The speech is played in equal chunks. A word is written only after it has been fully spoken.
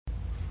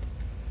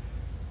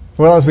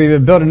Well, as we've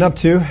been building up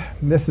to,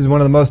 this is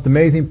one of the most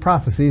amazing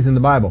prophecies in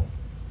the Bible.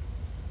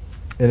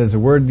 It is a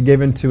word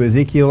given to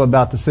Ezekiel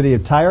about the city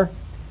of Tyre.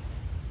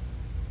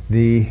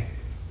 The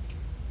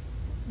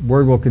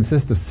word will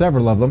consist of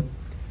several of them.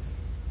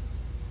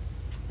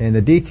 And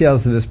the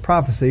details of this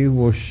prophecy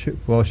will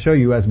show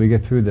you as we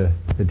get through the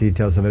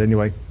details of it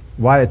anyway,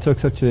 why it took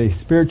such a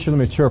spiritually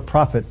mature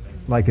prophet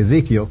like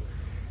Ezekiel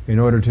in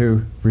order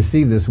to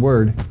receive this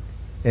word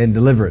and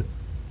deliver it.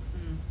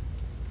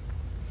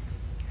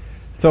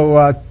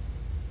 So,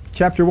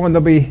 chapter 1,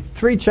 there'll be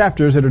 3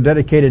 chapters that are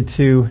dedicated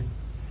to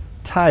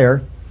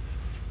Tyre,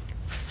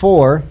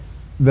 4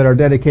 that are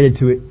dedicated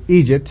to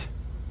Egypt.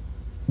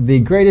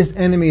 The greatest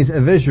enemies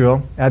of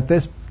Israel at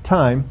this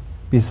time,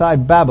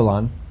 beside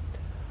Babylon,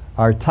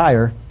 are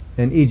Tyre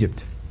and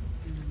Egypt.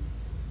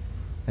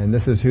 And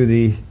this is who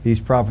these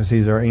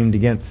prophecies are aimed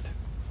against.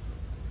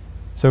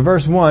 So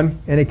verse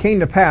 1, and it came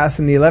to pass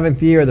in the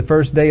 11th year, the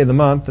first day of the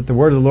month, that the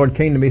word of the Lord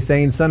came to me,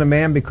 saying, Son of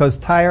man, because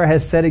Tyre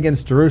has said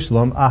against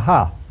Jerusalem,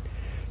 Aha,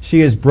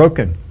 she is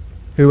broken,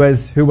 who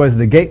was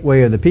the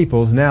gateway of the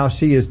peoples. Now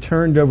she is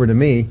turned over to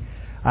me.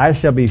 I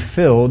shall be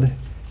filled.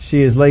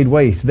 She is laid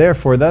waste.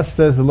 Therefore, thus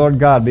says the Lord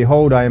God,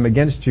 Behold, I am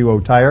against you, O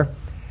Tyre,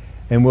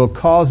 and will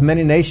cause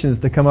many nations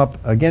to come up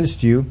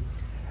against you,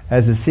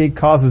 as the sea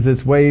causes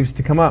its waves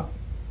to come up.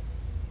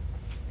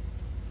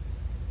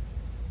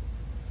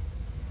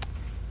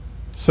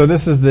 So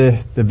this is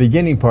the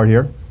beginning part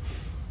here,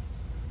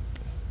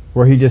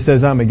 where he just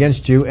says, I'm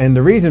against you. And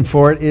the reason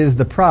for it is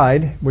the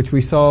pride, which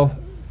we saw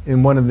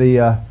in one of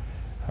the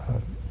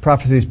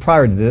prophecies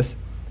prior to this,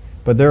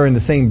 but they're in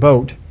the same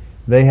boat.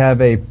 They have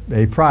a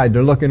pride.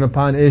 They're looking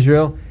upon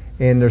Israel,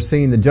 and they're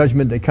seeing the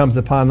judgment that comes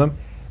upon them,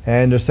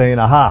 and they're saying,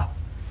 Aha,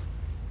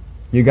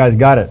 you guys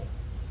got it.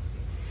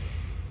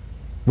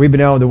 We've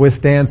been able to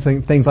withstand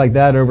things like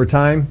that over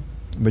time,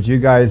 but you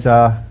guys,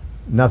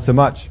 not so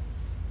much.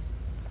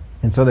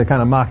 And so they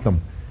kind of mock them.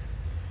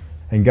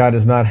 And God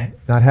is not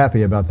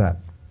happy about that.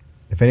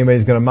 If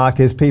anybody's going to mock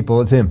his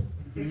people, it's him.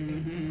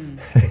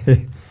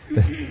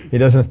 He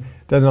doesn't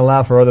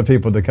allow for other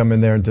people to come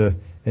in there and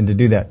to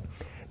do that.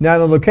 Now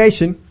the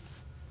location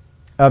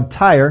of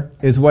Tyre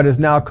is what is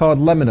now called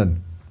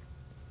Lebanon.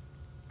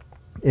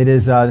 It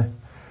is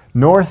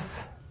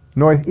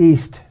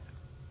northeast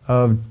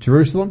of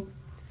Jerusalem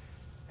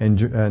and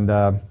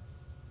the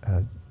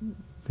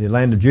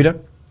land of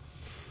Judah.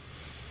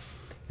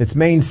 Its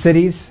main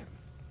cities,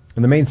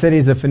 and the main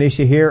cities of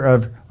Phoenicia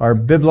here are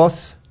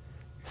Byblos,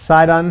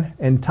 Sidon,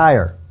 and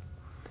Tyre.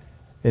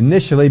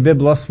 Initially,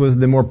 Byblos was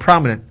the more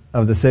prominent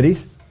of the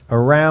cities.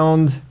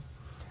 Around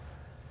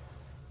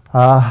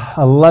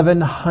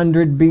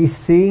 1100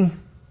 BC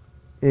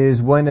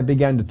is when it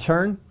began to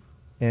turn,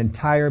 and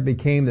Tyre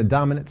became the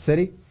dominant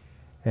city,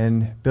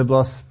 and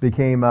Byblos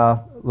became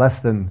less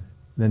than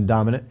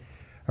dominant.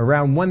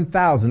 Around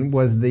 1000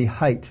 was the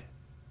height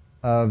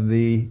of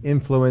the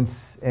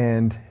influence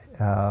and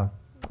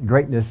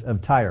greatness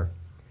of Tyre.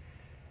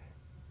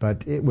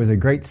 But it was a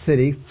great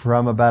city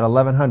from about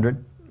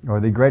 1100, or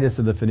the greatest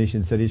of the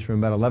Phoenician cities from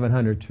about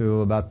 1100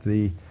 to about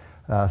the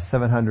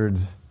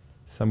 700s,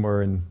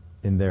 somewhere in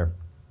there.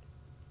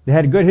 They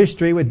had a good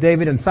history with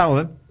David and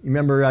Solomon. You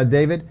remember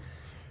David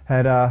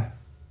had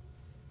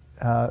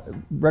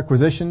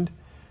requisitioned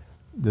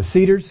the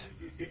cedars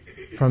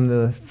from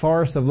the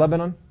forest of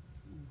Lebanon.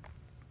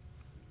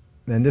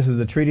 And this was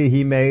a treaty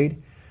he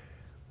made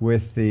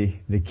with the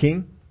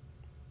king.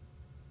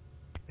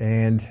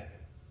 And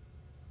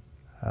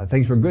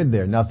things were good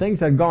there. Now things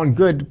had gone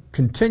good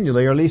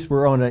continually, or at least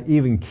were on an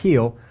even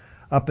keel,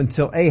 up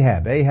until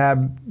Ahab.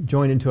 Ahab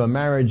joined into a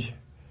marriage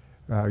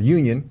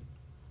union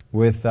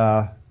with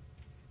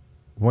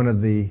one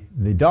of the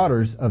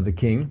daughters of the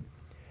king.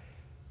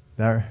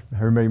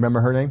 Everybody remember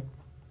her name?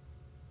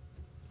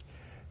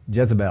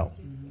 Jezebel.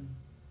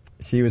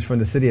 She was from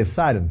the city of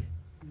Sidon.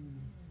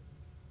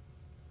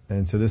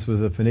 And so this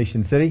was a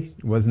Phoenician city.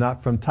 It was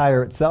not from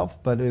Tyre itself,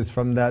 but it was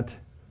from that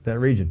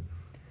region.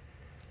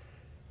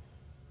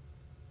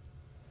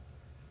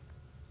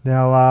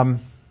 Now,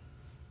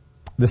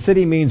 the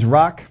city means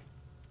rock,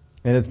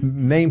 and it's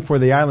named for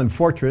the island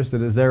fortress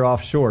that is there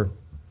offshore.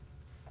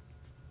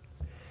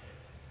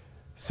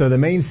 So the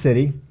main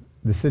city,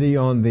 the city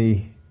on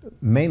the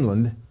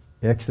mainland,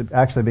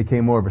 actually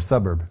became more of a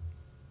suburb.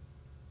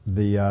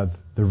 The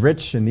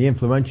rich and the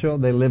influential,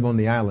 they live on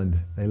the island.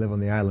 They live on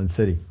the island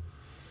city.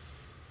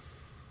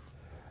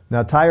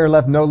 Now Tyre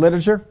left no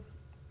literature,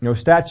 no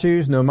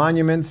statues, no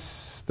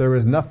monuments. There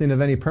was nothing of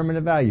any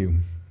permanent value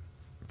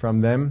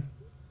from them.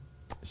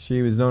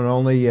 She was known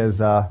only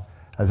as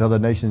other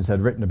nations had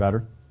written about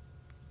her.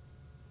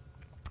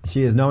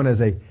 She is known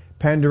as a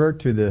panderer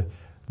to the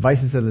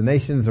vices of the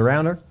nations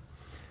around her.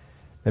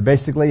 And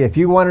basically, if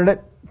you wanted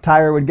it,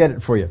 Tyre would get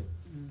it for you.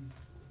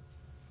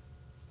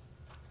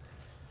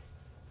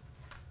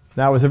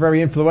 Now it was a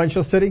very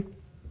influential city.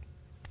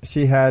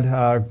 She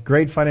had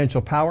great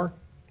financial power.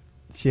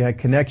 She had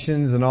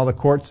connections in all the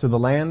courts of the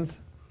lands.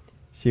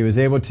 She was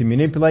able to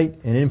manipulate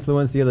and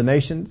influence the other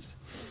nations.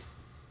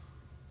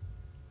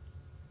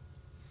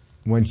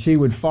 When she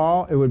would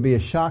fall, it would be a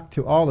shock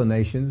to all the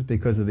nations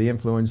because of the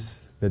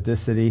influence that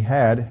this city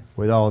had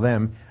with all of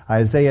them.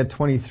 Isaiah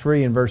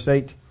 23 and verse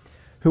 8,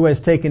 who has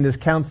taken this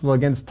counsel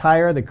against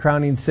Tyre, the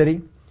crowning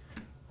city,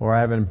 or I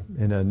have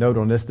in a note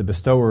on this, the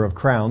bestower of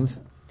crowns,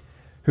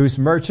 whose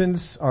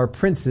merchants are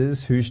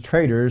princes, whose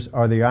traders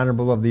are the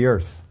honorable of the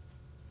earth.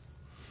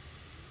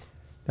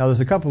 Now there's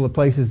a couple of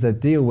places that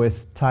deal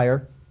with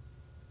Tyre,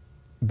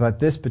 but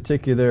this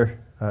particular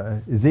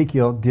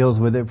Ezekiel deals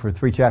with it for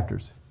 3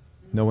 chapters.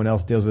 No one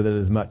else deals with it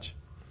as much.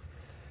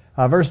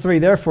 Verse 3,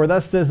 therefore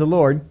thus says the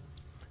Lord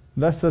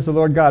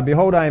God,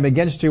 behold, I am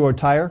against you, O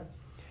Tyre,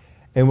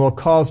 and will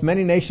cause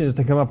many nations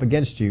to come up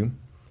against you,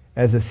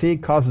 as the sea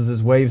causes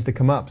its waves to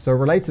come up. So it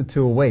relates it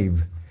to a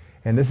wave.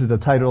 And this is the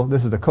title,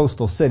 this is a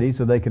coastal city,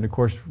 so they can of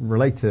course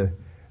relate to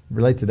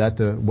that,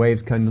 the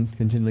waves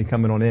continually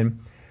coming on in.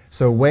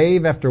 So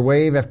wave after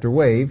wave after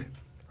wave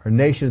are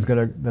nations that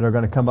are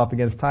going to come up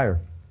against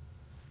Tyre.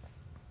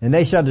 And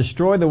they shall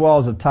destroy the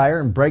walls of Tyre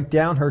and break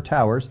down her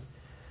towers.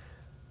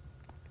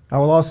 I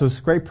will also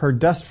scrape her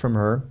dust from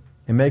her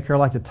and make her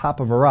like the top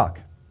of a rock.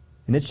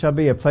 And it shall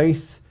be a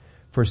place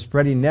for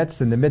spreading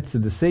nets in the midst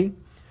of the sea.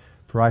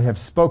 For I have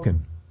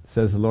spoken,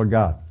 says the Lord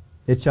God.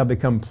 It shall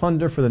become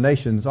plunder for the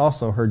nations.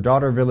 Also her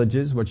daughter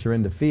villages, which are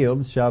in the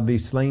fields, shall be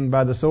slain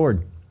by the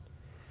sword.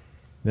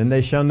 Then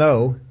they shall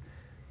know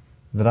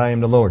that I am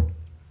the Lord.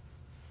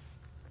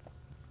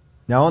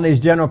 Now on these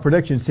general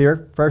predictions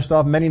here, first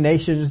off, many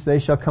nations, they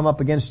shall come up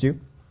against you.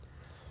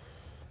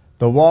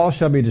 The wall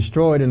shall be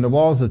destroyed, and the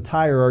walls of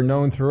Tyre are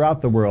known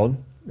throughout the world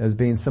as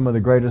being some of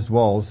the greatest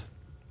walls,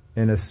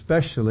 and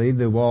especially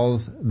the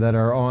walls that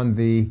are on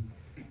the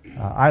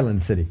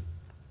island city.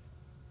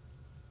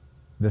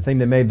 The thing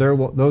that made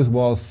those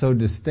walls so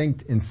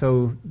distinct and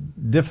so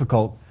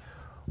difficult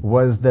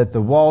was that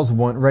the walls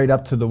went right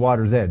up to the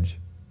water's edge.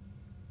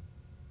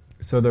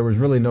 So there was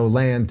really no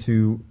land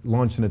to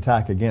launch an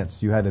attack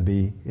against. You had to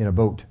be in a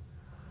boat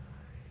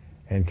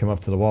and come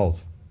up to the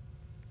walls.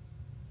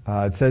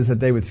 It says that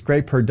they would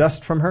scrape her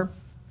dust from her,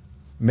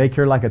 make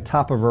her like a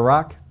top of a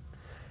rock,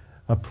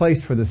 a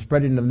place for the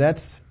spreading of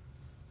nets.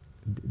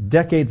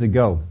 Decades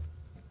ago,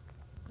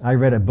 I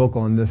read a book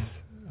on this,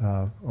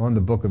 on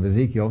the book of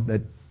Ezekiel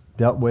that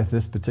dealt with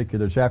this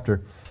particular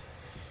chapter.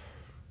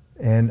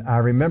 And I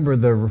remember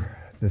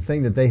the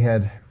thing that they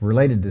had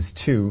related this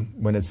to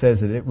when it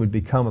says that it would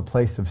become a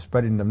place of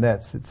spreading of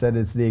nets. It said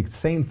it's the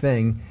same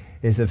thing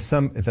as if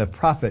a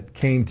prophet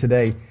came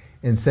today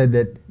and said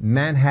that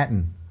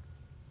Manhattan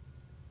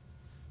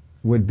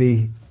would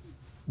be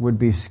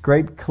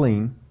scraped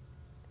clean,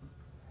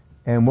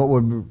 and what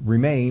would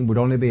remain would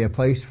only be a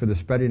place for the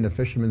spreading of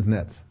fishermen's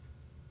nets.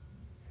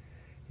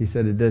 He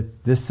said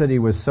that this city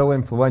was so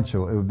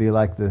influential, it would be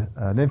like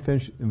an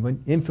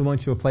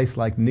influential place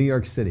like New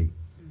York City,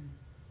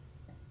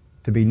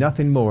 to be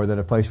nothing more than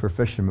a place where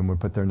fishermen would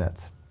put their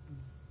nets.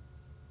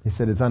 He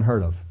said it's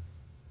unheard of.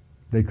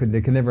 They could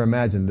never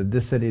imagine that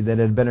this city that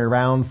had been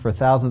around for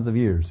thousands of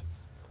years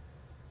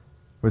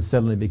would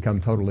suddenly become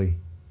totally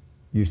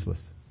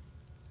useless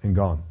and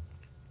gone.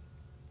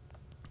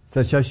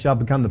 Such shall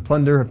become the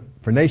plunder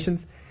for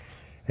nations,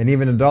 and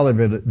even in dollar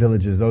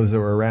villages, those that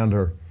were around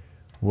her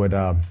would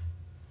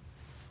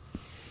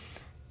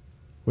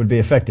be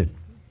affected.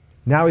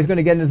 Now he's going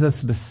to get into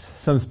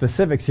some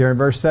specifics here in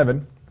verse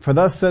 7. For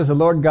thus says the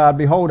Lord God,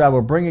 behold, I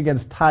will bring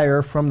against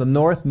Tyre from the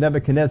north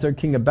Nebuchadnezzar,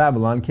 king of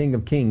Babylon, king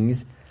of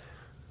kings,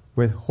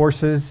 with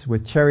horses,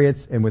 with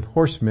chariots, and with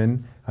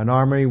horsemen, an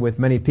army with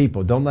many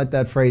people. Don't let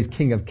that phrase,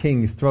 king of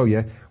kings, throw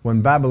you.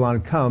 When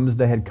Babylon comes,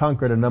 they had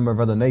conquered a number of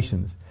other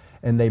nations,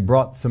 and they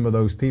brought some of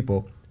those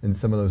people and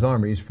some of those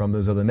armies from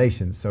those other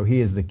nations. So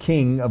he is the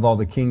king of all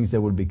the kings that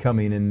would be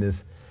coming in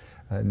this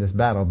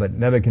battle, but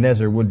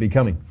Nebuchadnezzar would be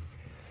coming.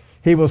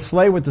 He will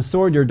slay with the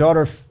sword your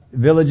daughter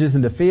villages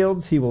in the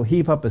fields. He will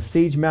heap up a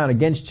siege mount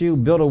against you,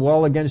 build a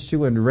wall against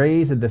you, and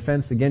raise a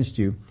defense against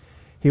you.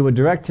 He will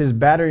direct his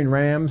battering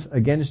rams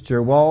against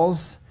your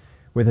walls.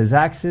 With his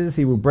axes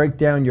he will break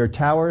down your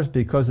towers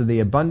because of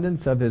the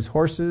abundance of his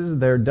horses.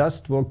 Their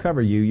dust will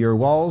cover you. Your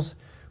walls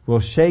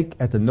will shake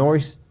at the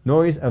noise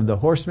of the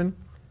horsemen,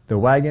 the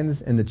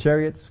wagons, and the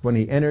chariots when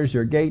he enters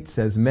your gates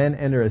as men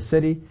enter a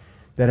city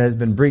that has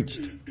been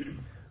breached.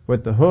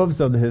 With the hooves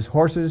of his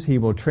horses he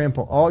will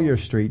trample all your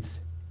streets.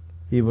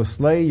 He will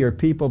slay your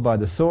people by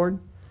the sword,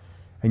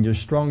 and your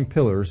strong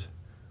pillars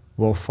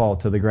will fall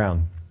to the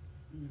ground.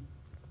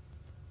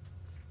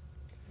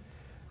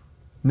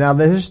 Now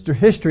the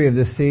history of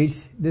this siege,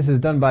 this is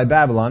done by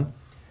Babylon.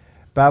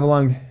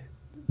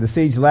 The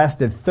siege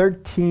lasted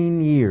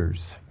 13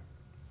 years.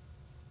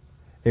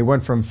 It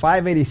went from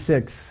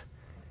 586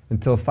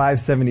 until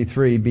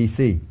 573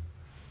 BC.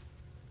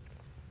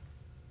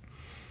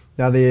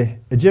 Now the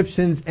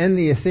Egyptians and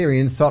the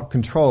Assyrians sought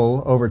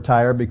control over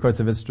Tyre because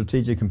of its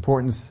strategic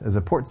importance as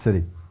a port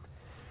city.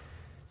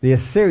 The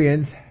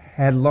Assyrians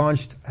had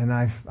launched, and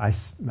I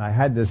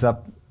had this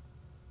up,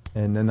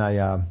 and then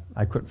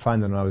I couldn't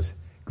find them when I was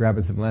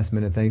grabbing some last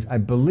minute things. I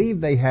believe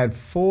they had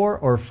 4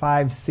 or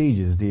 5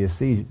 sieges, the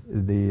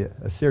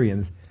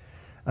Assyrians,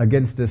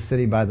 against this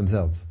city by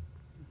themselves.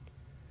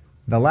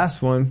 The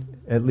last one,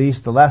 at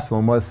least the last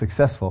one, was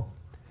successful,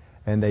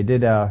 and they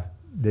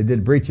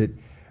did breach it,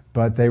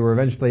 but they were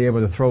eventually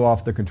able to throw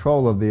off the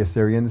control of the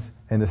Assyrians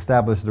and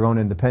establish their own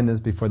independence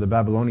before the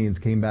Babylonians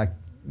came back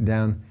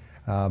down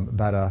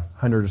about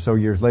 100 or so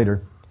years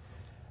later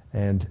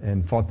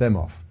and fought them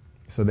off.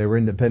 So they were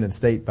an independent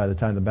state by the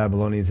time the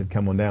Babylonians had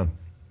come on down.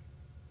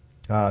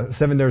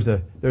 There's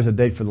a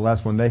date for the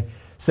last one.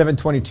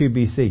 722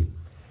 BC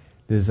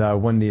is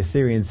when the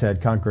Assyrians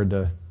had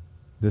conquered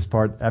this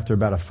part after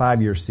about a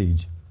 5-year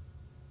siege.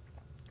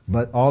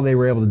 But all they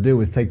were able to do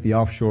was take the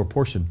offshore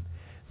portion.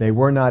 They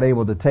were not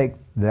able to take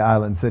the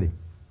island city.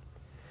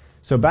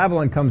 So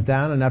Babylon comes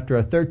down, and after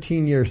a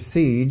 13-year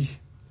siege,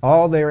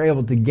 all they were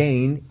able to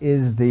gain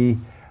is the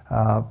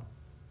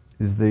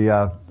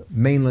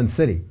mainland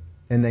city.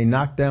 And they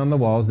knocked down the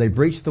walls. They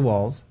breached the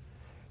walls.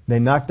 They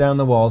knocked down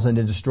the walls and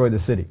they destroyed the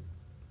city.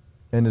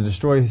 And to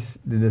destroy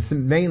the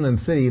mainland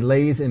city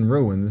lays in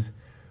ruins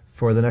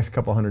for the next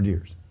couple hundred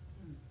years.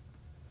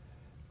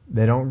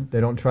 They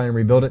don't try and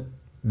rebuild it.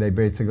 They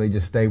basically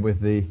just stay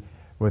with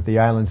the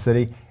island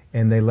city,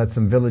 and they let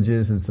some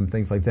villages and some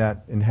things like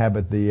that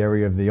inhabit the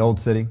area of the old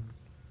city.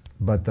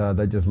 But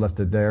they just left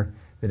it there.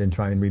 They didn't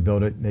try and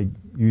rebuild it. They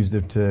used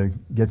it to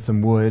get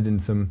some wood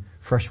and some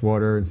fresh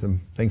water and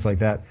some things like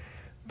that.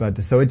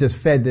 But so it just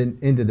fed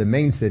into the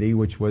main city,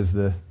 which was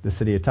the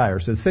city of Tyre.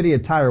 So the city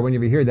of Tyre,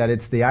 whenever you hear that,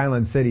 it's the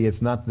island city.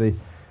 It's not the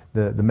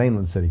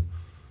mainland city.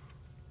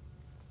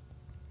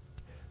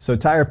 So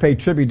Tyre paid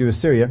tribute to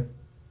Assyria,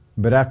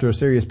 but after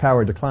Assyria's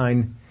power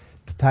declined,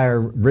 Tyre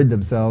rid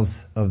themselves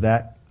of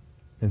that,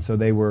 and so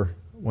they were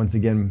once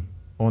again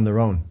on their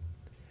own.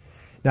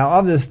 Now,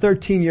 of this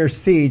 13-year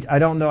siege, I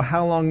don't know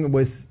how long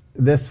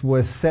this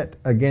was set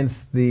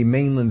against the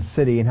mainland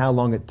city and how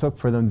long it took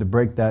for them to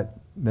break that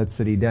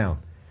city down.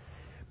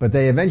 But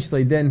they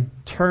eventually then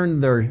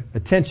turned their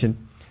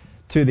attention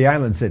to the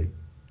island city.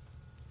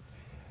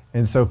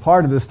 And so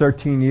part of this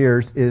 13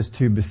 years is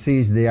to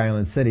besiege the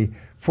island city,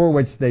 for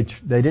which they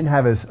didn't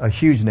have a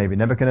huge navy.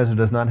 Nebuchadnezzar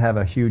does not have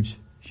a huge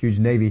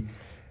navy.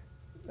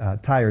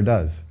 Tyre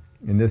does.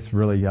 And this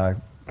really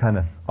kind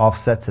of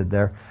offsets it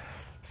there.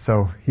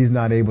 So he's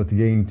not able to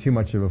gain too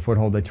much of a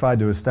foothold. They tried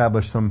to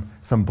establish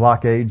some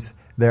blockades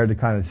there to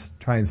kind of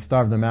try and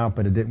starve them out,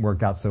 but it didn't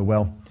work out so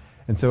well.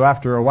 And so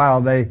after a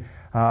while,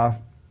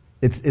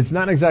 it's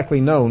not exactly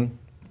known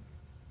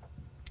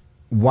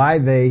why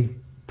they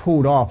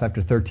pulled off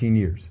after 13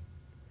 years.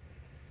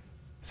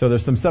 So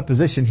there's some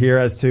supposition here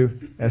as to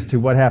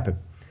what happened.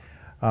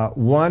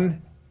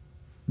 One,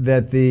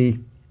 that the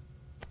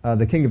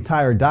king of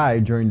Tyre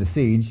died during the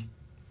siege,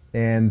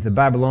 and the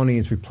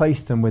Babylonians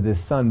replaced him with his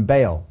son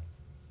Baal,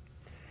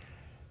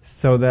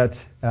 so that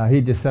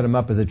he just set him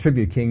up as a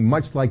tribute king,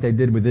 much like they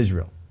did with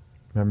Israel.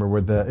 Remember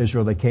with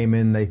Israel, they came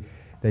in, they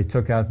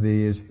took out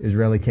the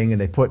Israeli king and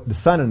they put the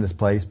son in his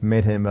place,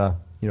 made him a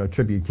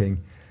tribute king,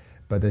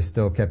 but they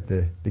still kept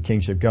the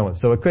kingship going.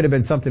 So it could have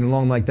been something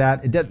along like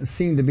that. It doesn't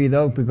seem to be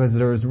though, because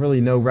there was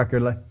really no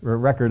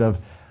record of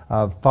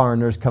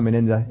foreigners coming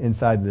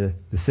inside the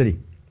city.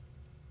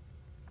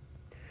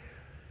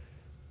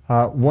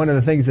 One of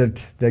the things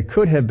that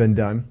could have been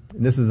done,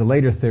 and this is a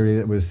later theory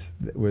that was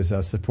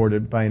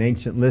supported by an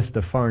ancient list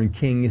of foreign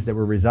kings that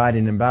were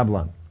residing in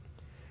Babylon,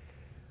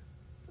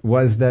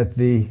 was that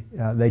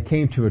they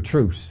came to a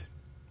truce,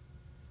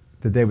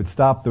 that they would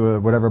stop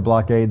whatever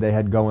blockade they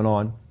had going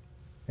on,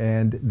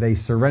 and they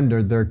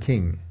surrendered their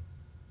king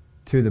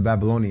to the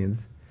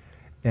Babylonians,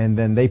 and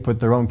then they put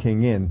their own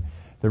king in.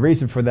 The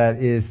reason for that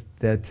is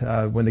that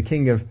when the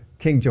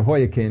King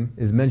Jehoiakim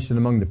is mentioned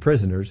among the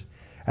prisoners,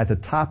 at the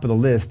top of the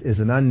list is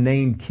an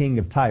unnamed king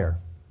of Tyre.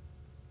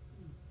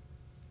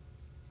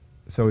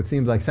 So it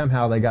seems like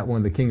somehow they got one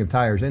of the king of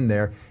Tyres in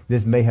there.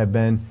 This may have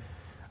been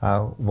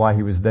why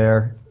he was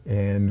there,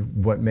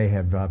 and what may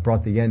have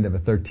brought the end of a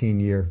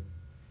 13-year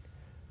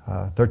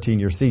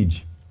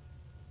siege.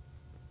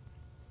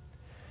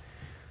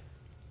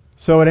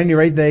 So at any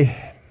rate, this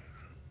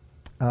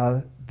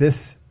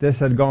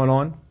had gone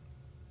on,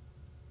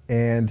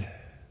 and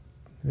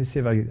let me see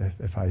if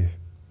I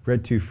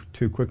read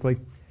too quickly.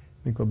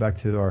 Let me go back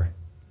to our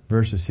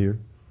verses here.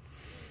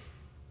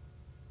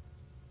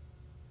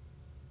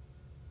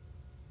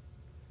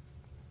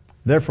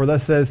 Therefore,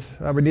 thus says,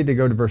 we need to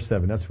go to verse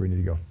 7. That's where we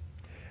need to go.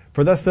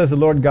 For thus says the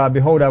Lord God,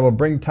 behold, I will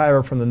bring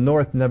Tyre from the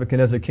north,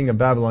 Nebuchadnezzar, king of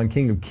Babylon,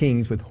 king of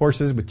kings, with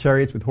horses, with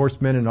chariots, with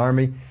horsemen, and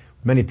army,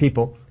 with many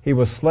people. He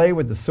will slay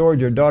with the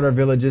sword your daughter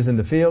villages in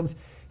the fields.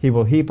 He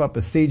will heap up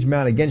a siege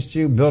mount against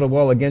you, build a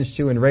wall against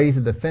you, and raise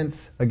a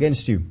defense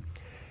against you.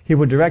 He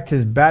will direct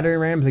his battering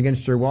rams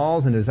against your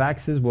walls, and his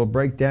axes will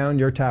break down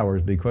your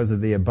towers. Because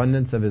of the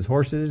abundance of his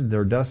horses,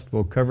 their dust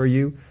will cover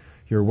you.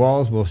 Your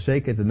walls will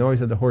shake at the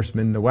noise of the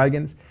horsemen, the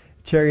wagons,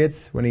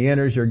 chariots. When he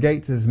enters your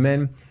gates, his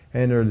men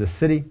enter the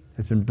city.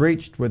 Has been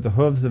breached with the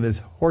hooves of his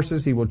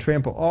horses. He will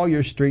trample all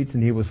your streets,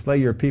 and he will slay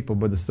your people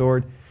with the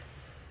sword.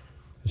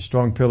 The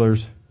strong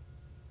pillars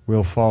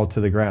will fall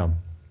to the ground.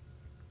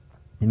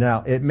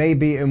 Now, it may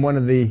be in one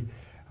of the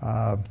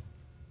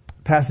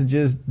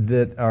passages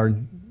that are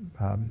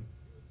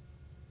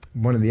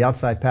one of the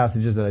outside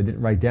passages that I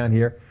didn't write down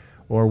here,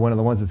 or one of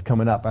the ones that's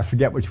coming up. I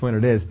forget which one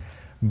it is.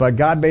 But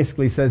God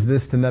basically says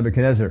this to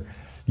Nebuchadnezzar.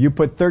 You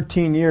put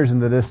 13 years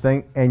into this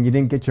thing and you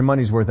didn't get your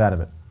money's worth out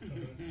of it.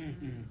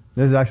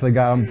 This is actually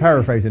God, I'm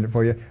paraphrasing it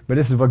for you, but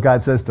this is what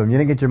God says to him. You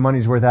didn't get your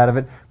money's worth out of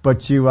it,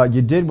 but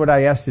you did what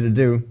I asked you to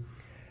do,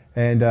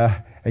 and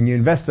you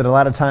invested a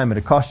lot of time, and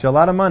it cost you a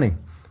lot of money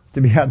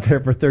to be out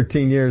there for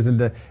 13 years and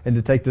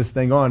to take this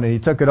thing on. And he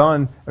took it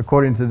on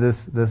according to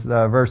this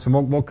verse,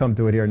 and we'll come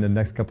to it here in the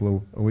next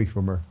couple of weeks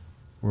when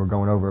we're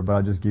going over it, but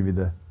I'll just give you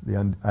the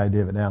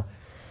idea of it now.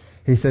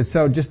 He said,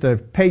 so just to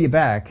pay you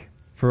back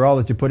for all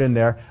that you put in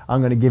there,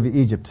 I'm going to give you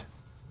Egypt.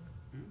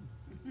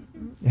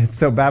 And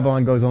so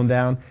Babylon goes on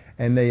down,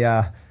 and they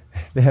have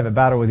a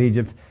battle with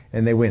Egypt,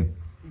 and they win.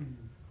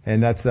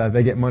 And that's,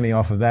 they get money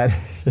off of that.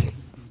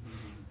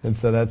 And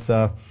so that's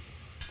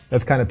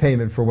kind of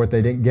payment for what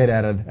they didn't get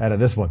out of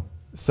this one.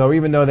 So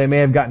even though they may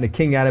have gotten a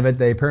king out of it,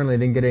 they apparently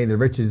didn't get any of the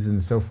riches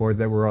and so forth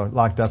that were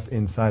locked up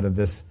inside of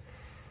this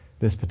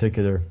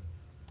particular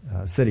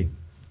city.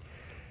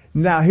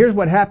 Now here's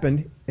what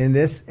happened in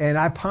this, and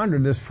I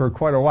pondered this for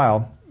quite a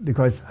while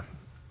because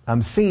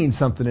I'm seeing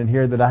something in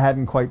here that I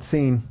hadn't quite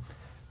seen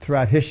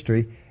throughout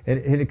history.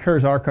 It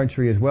occurs in our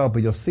country as well,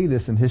 but you'll see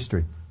this in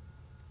history.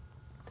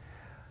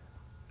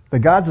 The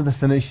gods of the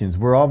Phoenicians,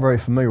 we're all very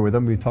familiar with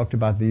them. We talked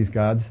about these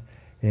gods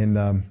in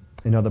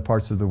other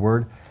parts of the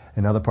Word,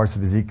 in other parts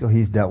of Ezekiel.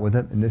 He's dealt with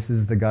it, and this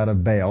is the god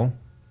of Baal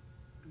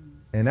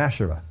and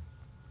Asherah.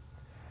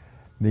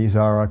 These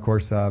are, of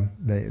course,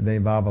 they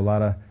involve a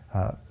lot of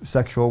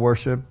sexual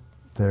worship.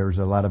 There's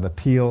a lot of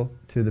appeal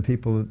to the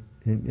people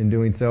in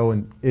doing so.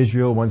 And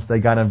Israel, once they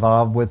got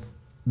involved with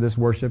this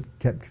worship,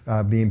 kept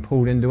being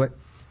pulled into it.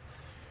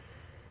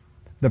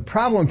 The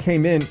problem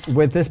came in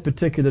with this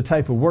particular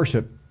type of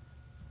worship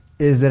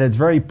is that it's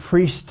very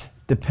priest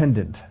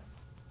dependent.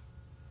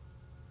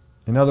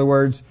 In other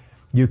words,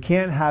 you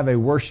can't have a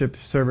worship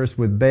service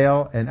with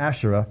Baal and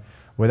Asherah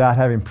without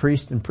having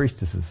priests and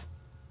priestesses.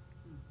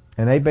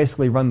 And they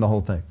basically run the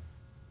whole thing.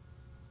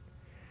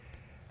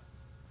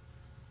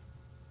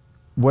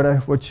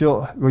 What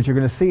you're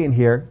going to see in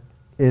here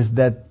is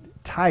that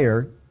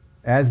Tyre,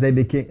 as they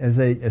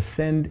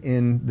ascend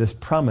in this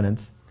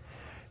prominence,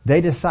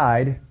 they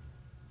decide,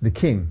 the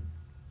king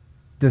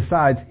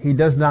decides he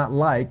does not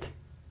like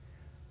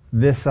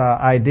this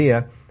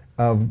idea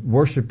of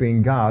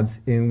worshiping gods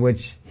in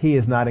which he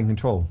is not in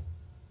control.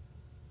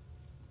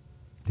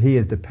 He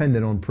is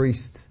dependent on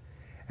priests,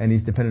 and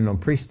he's dependent on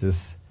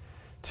priestess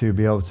to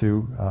be able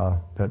to,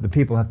 the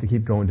people have to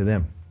keep going to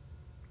them.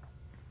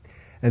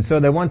 And so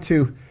they want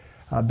to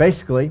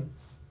basically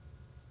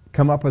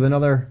come up with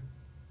another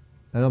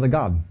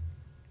god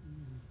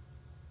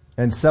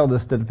and sell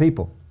this to the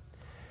people.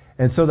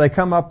 And so they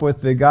come up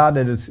with the god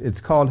that it's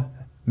called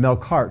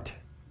Melkart.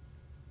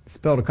 It's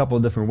spelled a couple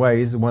of different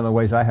ways. One of the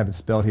ways I have it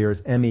spelled here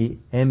is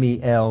M-E-L-Q-A-R-T.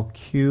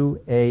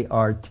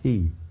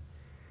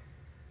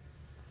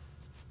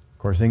 Of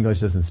course,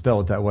 English doesn't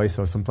spell it that way,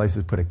 so some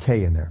places put a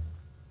K in there.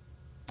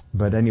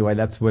 But anyway,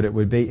 that's what it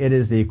would be. It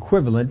is the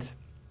equivalent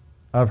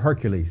of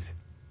Hercules.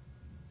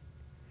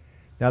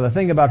 Now the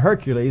thing about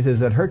Hercules is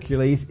that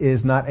Hercules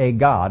is not a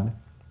god.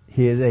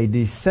 He is a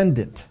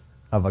descendant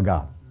of a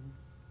god.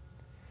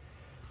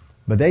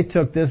 But they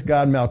took this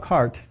god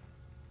Melkart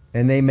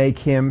and they make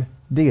him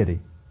deity.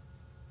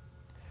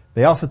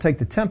 They also take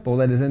the temple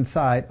that is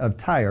inside of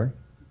Tyre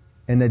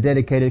and they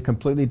dedicate it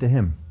completely to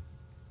him.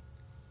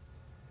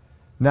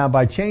 Now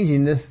by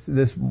changing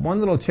this one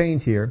little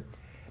change here,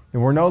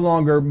 and we're no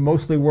longer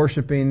mostly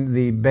worshiping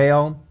the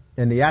Baal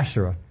and the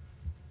Asherah.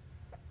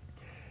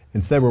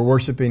 Instead we're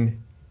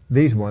worshiping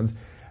these ones.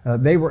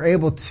 They were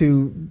able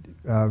to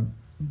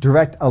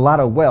direct a lot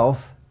of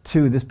wealth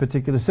to this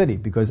particular city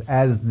because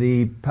as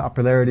the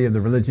popularity of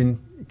the religion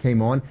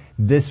came on,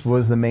 this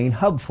was the main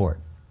hub for it.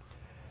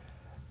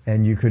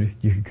 And you could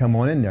come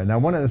on in there. Now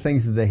one of the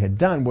things that they had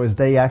done was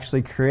they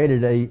actually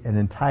created an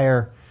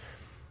entire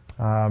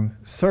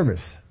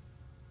service,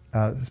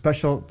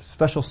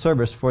 special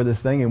service for this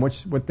thing, in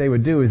which what they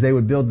would do is they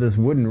would build this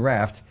wooden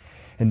raft,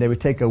 and they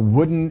would take a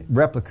wooden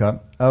replica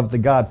of the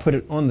god, put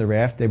it on the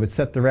raft. They would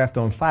set the raft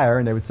on fire,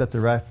 and they would set the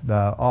raft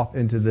off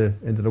into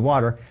the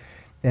water,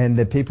 and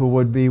the people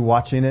would be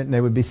watching it, and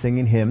they would be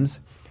singing hymns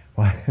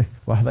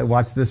while they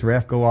watched this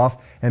raft go off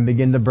and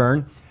begin to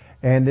burn.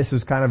 And this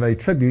was kind of a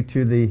tribute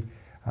to the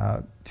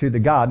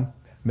god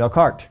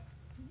Melkart.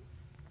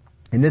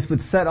 And this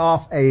would set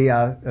off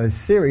a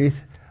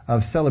series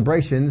of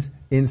celebrations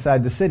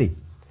inside the city.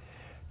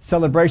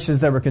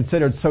 Celebrations that were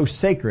considered so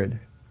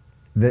sacred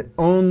that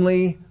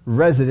only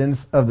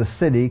residents of the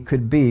city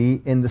could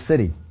be in the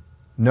city.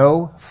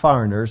 No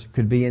foreigners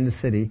could be in the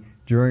city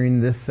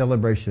during this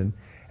celebration.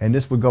 And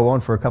this would go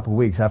on for a couple of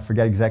weeks. I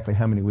forget exactly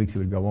how many weeks it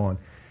would go on,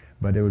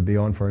 but it would be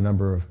on for a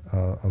number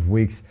of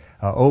weeks.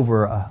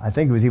 I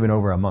think it was even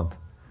over a month.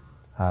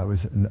 It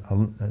was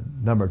a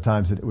number of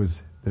times that it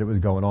was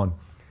going on.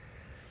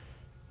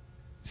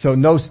 So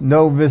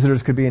no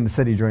visitors could be in the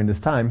city during this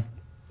time.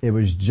 It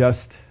was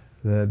just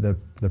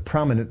the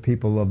prominent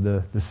people of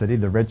the city,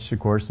 the rich, of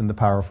course, and the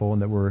powerful,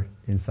 and that were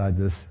inside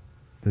this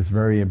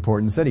very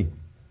important city.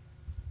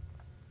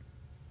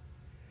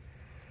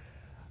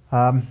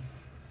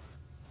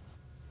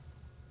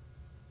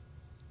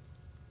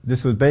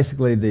 This was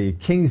basically the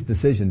king's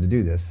decision to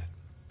do this.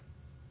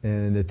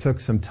 And it took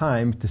some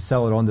time to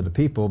sell it on to the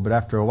people, but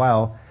after a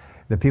while,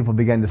 the people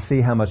began to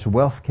see how much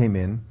wealth came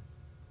in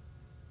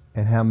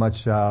and how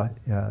much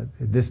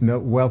this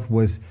wealth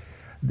was,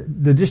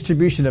 the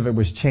distribution of it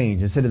was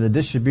changed. Instead of the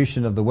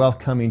distribution of the wealth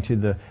coming to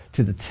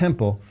the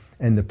temple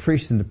and the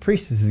priests and the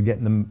priestesses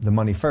getting the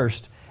money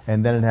first,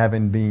 and then it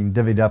having been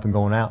divvied up and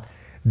going out,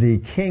 the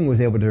king was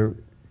able to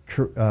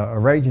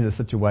arrange it in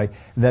such a way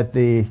that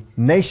the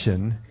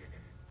nation,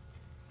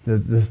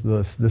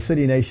 the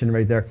city nation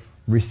right there,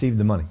 received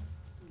the money.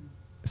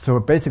 So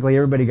basically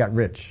everybody got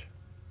rich.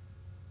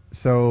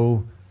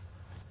 So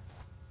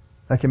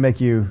that can make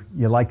you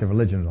like the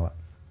religion a lot,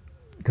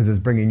 because it's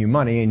bringing you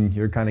money and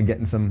you're kind of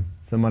getting some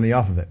money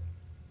off of it.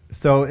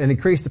 So it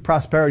increased the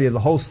prosperity of the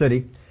whole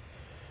city.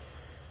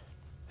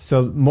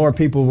 So more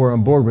people were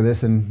on board with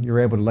this, and you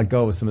were able to let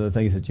go of some of the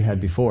things that you had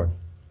before.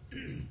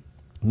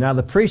 Now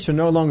the priests are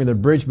no longer the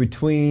bridge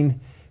between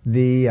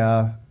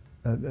the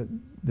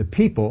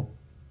people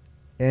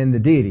and the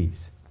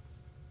deities.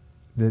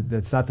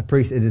 That's not the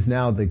priest, it is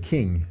now the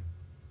king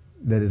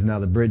that is now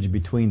the bridge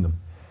between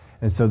them.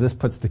 And so this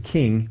puts the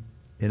king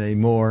in a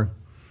more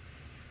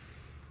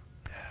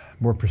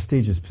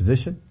prestigious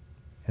position,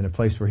 and a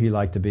place where he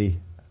liked to be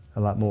a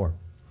lot more.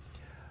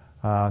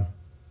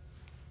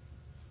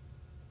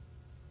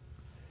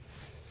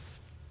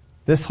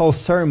 This whole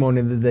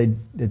ceremony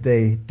that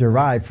they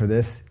derived for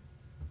this,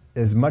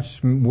 as much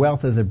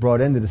wealth as it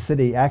brought into the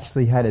city,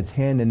 actually had its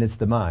hand in its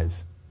demise.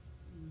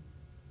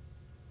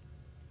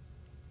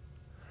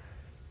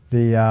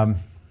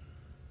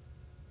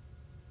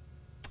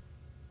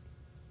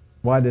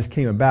 Why this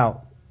came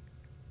about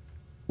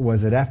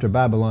was that after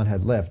Babylon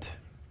had left,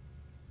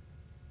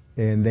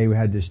 and they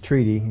had this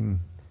treaty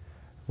in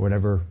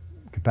whatever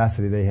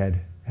capacity they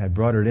had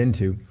brought it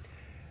into,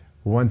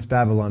 once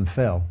Babylon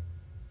fell,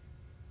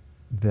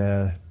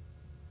 they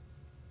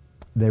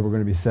were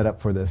going to be set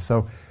up for this.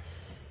 So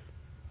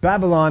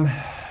Babylon,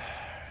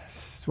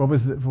 what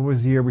was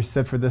the year we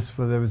said for this?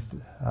 Well, there was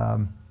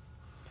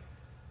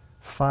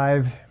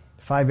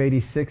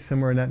 586,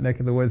 somewhere in that neck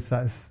of the woods,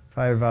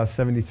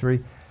 573,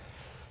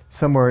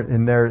 somewhere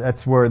in there.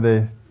 That's where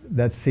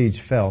that siege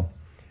fell.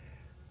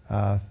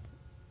 The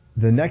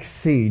next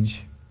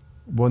siege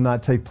will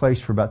not take place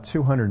for about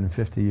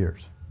 250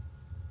 years.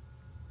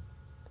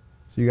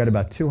 So you got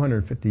about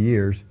 250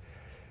 years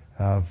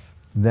of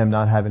them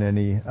not having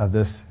any of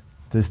this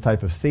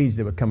type of siege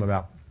that would come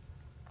about.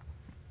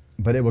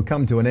 But it would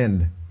come to an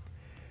end.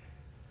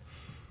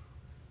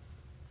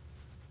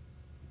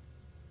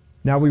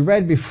 Now we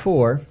read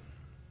before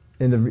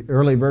in the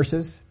early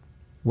verses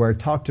where it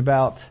talked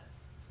about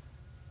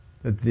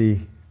that the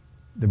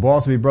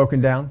walls would be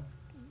broken down,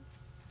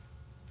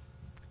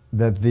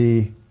 that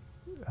the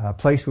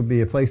place would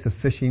be a place of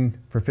fishing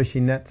for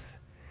fishing nets,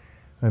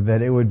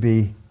 that it would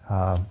be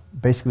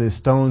basically the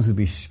stones would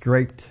be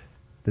scraped,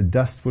 the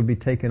dust would be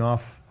taken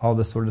off, all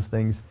the sort of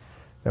things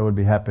that would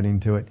be happening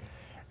to it.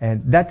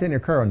 And that didn't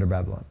occur under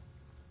Babylon.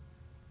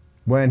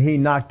 When he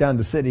knocked down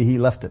the city, he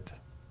left it.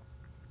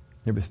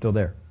 It was still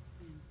there.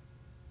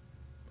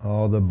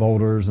 All the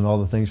boulders and all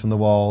the things from the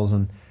walls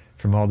and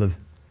from all the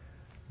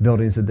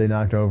buildings that they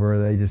knocked over,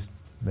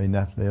 they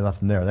left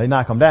them there. They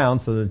knock them down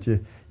so that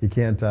you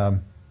can't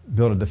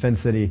build a defense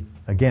city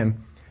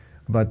again,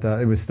 but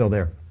it was still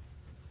there.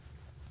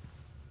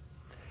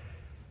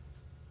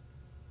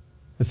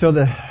 And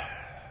so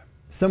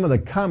some of the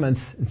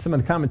comments and some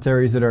of the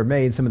commentaries that are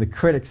made, some of the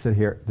critics that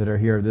are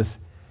here,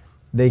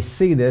 they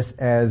see this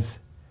as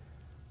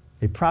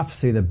a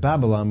prophecy that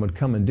Babylon would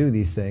come and do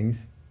these things,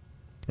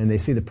 and they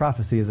see the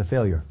prophecy as a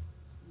failure.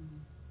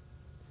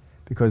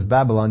 Because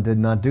Babylon did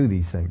not do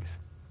these things.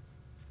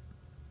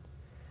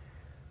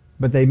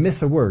 But they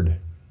miss a word.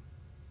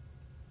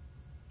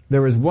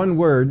 There is one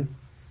word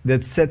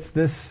that sets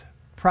this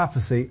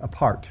prophecy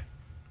apart.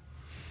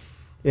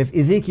 If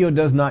Ezekiel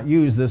does not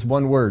use this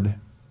one word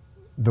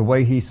the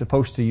way he's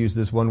supposed to use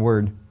this one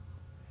word,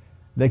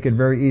 they could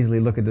very easily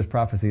look at this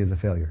prophecy as a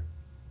failure.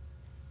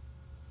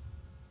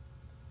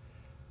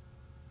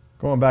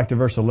 Going back to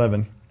verse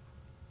 11,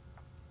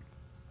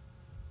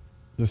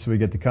 just so we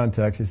get the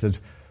context, it says,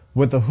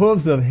 with the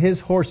hooves of his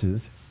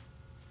horses,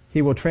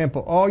 he will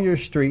trample all your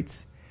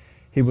streets.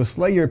 He will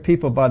slay your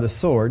people by the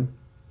sword,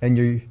 and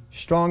your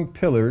strong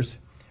pillars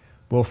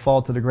will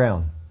fall to the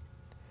ground.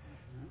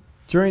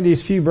 During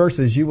these few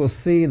verses, you will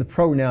see the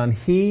pronoun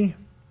he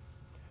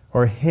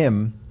or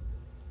him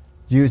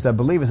used, I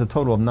believe, is a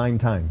total of 9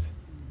 times.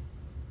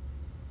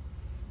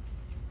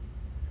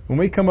 When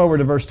we come over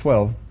to verse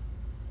 12,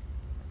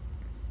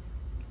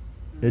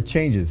 it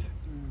changes.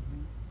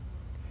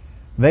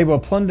 They will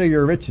plunder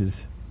your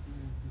riches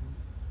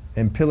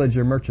and pillage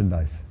your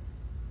merchandise.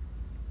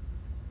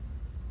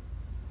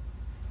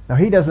 Now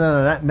he doesn't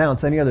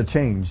announce any other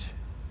change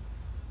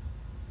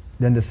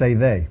than to say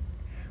they.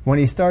 When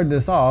he started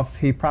this off,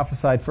 he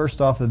prophesied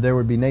first off that there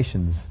would be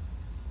nations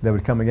that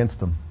would come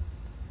against them.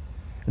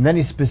 And then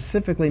he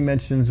specifically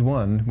mentions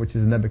one, which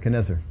is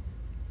Nebuchadnezzar.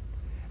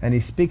 And he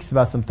speaks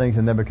about some things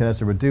that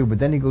Nebuchadnezzar would do, but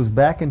then he goes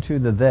back into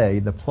the they,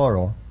 the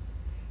plural.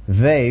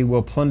 They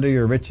will plunder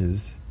your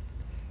riches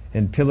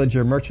and pillage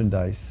your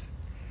merchandise.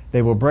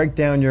 They will break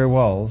down your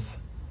walls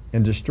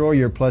and destroy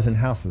your pleasant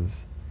houses.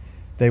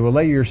 They will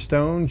lay your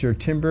stones, your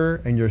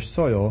timber, and your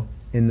soil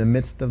in the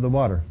midst of the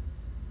water.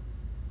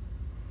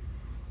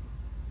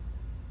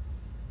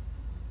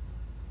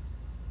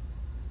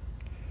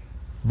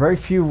 Very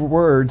few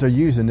words are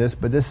used in this,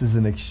 but this is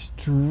an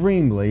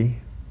extremely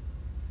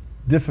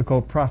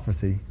difficult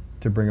prophecy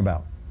to bring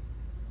about.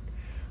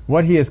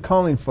 What he is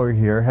calling for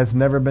here has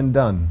never been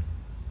done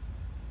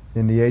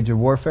in the age of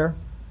warfare,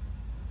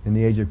 in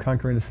the age of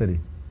conquering the city.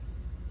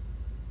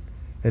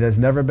 It has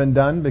never been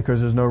done because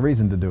there's no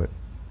reason to do it.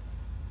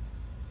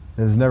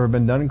 It has never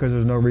been done because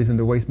there's no reason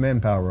to waste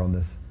manpower on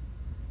this.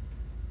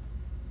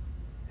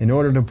 In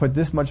order to put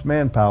this much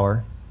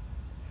manpower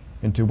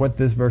into what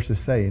this verse is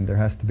saying, there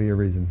has to be a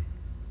reason.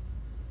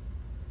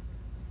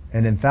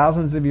 And in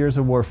thousands of years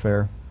of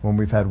warfare, when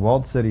we've had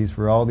walled cities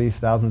for all these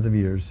thousands of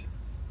years,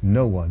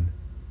 no one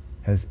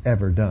has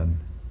ever done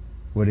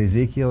what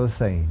Ezekiel is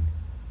saying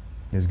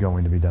is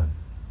going to be done.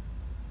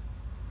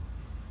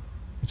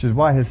 Which is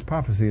why his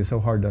prophecy is so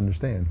hard to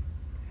understand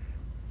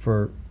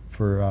for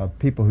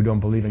people who don't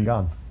believe in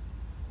God.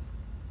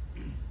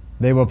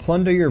 They will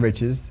plunder your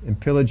riches and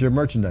pillage your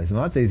merchandise.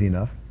 Now that's easy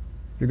enough.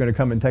 If you're going to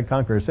come and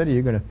conquer a city,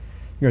 you're going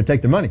to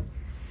take the money.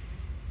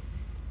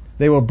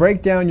 They will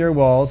break down your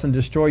walls and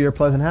destroy your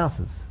pleasant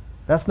houses.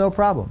 That's no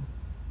problem.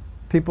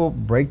 People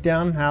break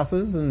down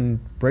houses and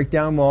break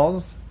down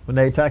walls when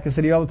they attack a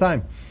city all the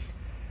time.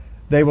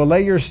 They will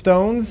lay your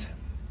stones,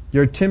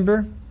 your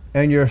timber,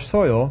 and your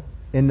soil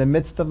in the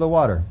midst of the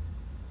water.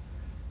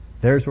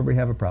 There's where we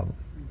have a problem.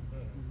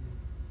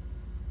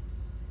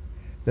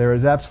 There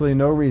is absolutely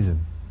no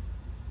reason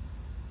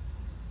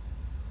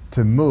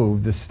to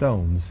move the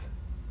stones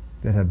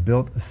that have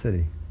built a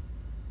city.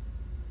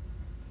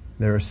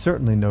 There is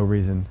certainly no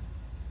reason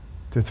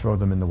to throw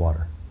them in the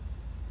water.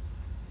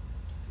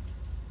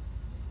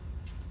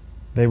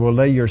 They will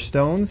lay your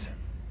stones,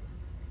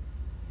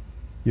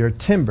 your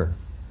timber,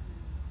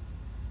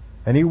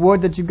 any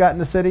wood that you've got in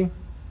the city,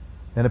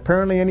 and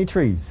apparently any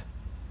trees,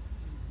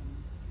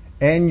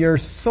 and your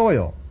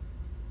soil.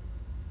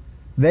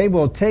 They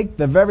will take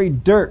the very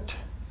dirt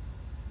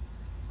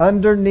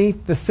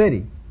underneath the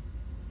city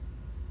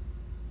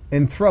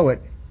and throw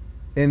it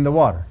in the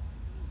water.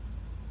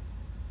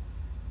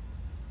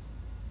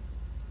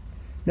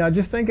 Now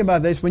just think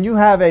about this. When you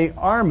have an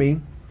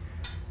army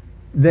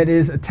that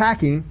is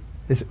attacking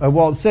a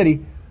walled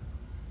city,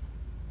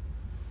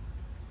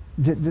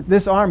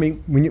 this army,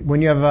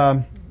 when you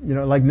have,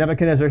 like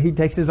Nebuchadnezzar, he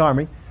takes his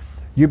army.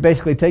 You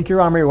basically take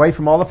your army away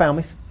from all the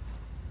families.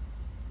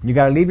 You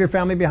gotta leave your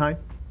family behind.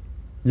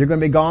 You're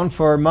gonna be gone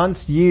for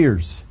months,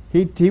 years.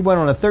 He went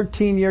on a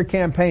 13-year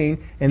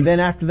campaign, and then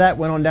after that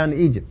went on down to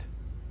Egypt.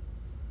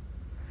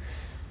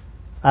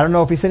 I don't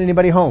know if he sent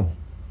anybody home.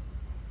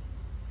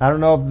 I don't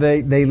know if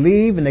they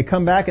leave and they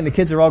come back and the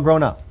kids are all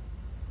grown up.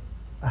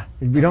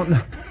 We don't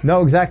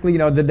know exactly,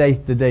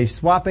 did they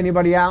swap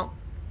anybody out?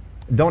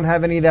 Don't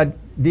have any of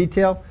that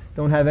detail.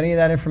 Don't have any of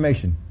that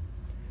information.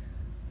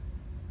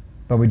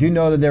 But we do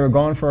know that they were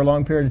gone for a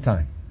long period of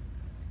time.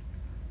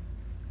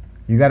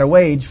 You got a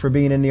wage for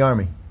being in the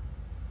army.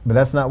 But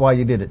that's not why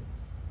you did it.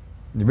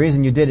 The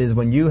reason you did it is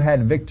when you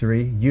had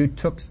victory, you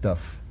took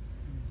stuff.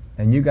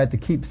 And you got to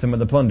keep some of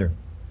the plunder.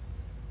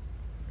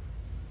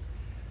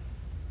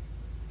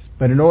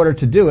 But in order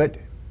to do it,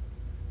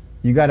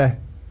 you gotta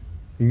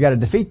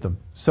defeat them.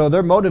 So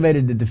they're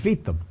motivated to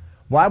defeat them.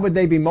 Why would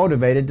they be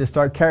motivated to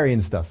start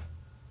carrying stuff?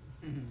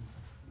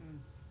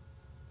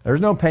 There's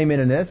no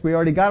payment in this. We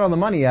already got all the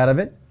money out of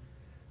it.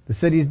 The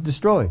city's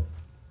destroyed.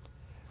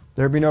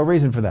 There'd be no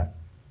reason for that.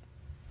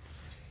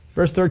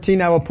 Verse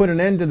 13, I will put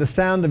an end to the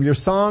sound of your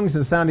songs,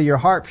 and the sound of your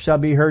harp shall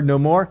be heard no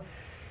more.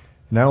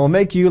 And I will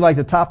make you like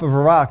the top of a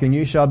rock, and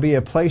you shall be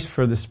a place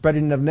for the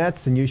spreading of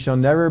nets, and you shall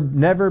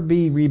never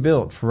be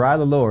rebuilt. For I,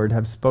 the Lord,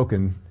 have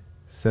spoken,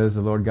 says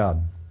the Lord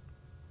God.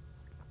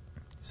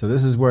 So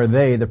this is where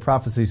the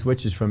prophecy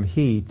switches from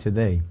he to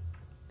they.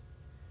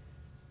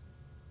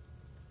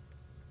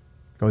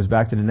 Goes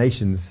back to the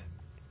nations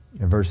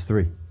in verse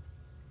 3.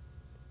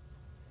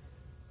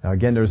 Now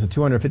again, there was about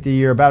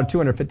a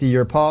 250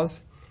 year pause.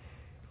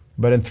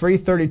 But in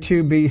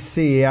 332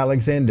 BC,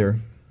 Alexander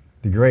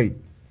the Great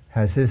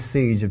has his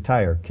siege of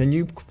Tyre. Can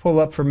you pull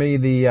up for me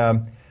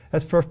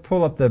let's first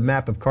pull up the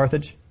map of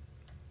Carthage.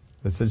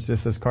 This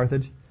just says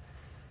Carthage.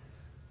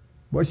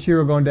 What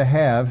you're going to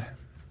have,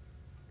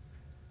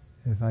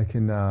 if I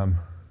can,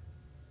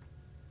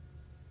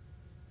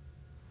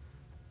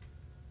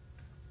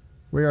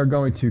 we are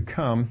going to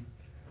come,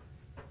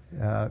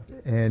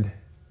 and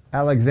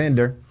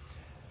Alexander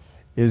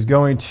is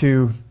going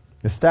to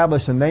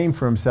establish a name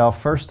for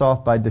himself, first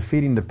off by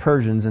defeating the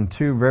Persians in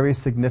two very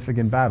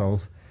significant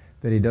battles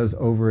that he does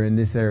over in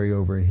this area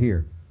over in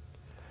here.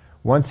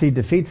 Once he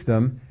defeats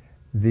them,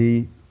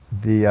 the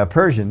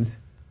Persians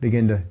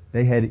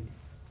they head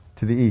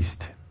to the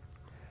east.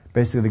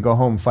 Basically, they go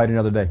home and fight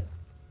another day.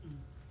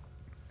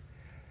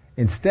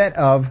 Instead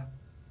of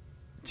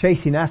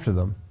chasing after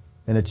them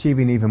and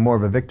achieving even more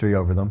of a victory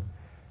over them,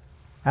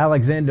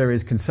 Alexander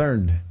is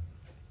concerned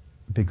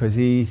because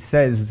he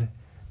says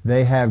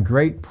they have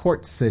great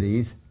port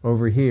cities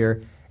over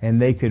here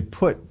and they could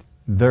put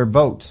their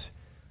boats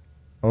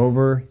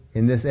over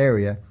in this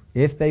area.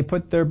 If they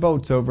put their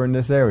boats over in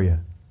this area,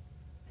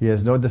 he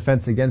has no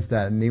defense against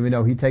that. And even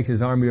though he takes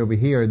his army over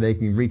here, they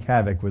can wreak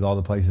havoc with all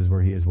the places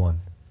where he has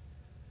won.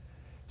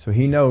 So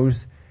he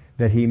knows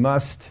that he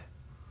must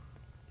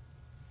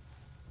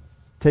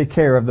take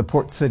care of the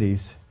port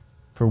cities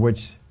for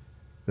which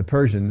the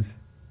Persians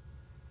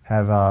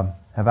have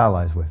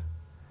allies with.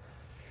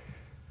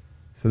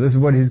 So this is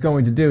what he's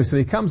going to do. So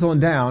he comes on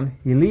down,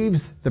 he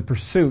leaves the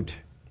pursuit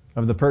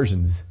of the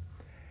Persians,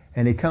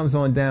 and he comes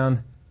on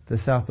down the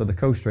south of the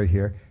coast right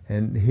here,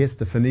 and hits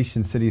the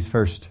Phoenician cities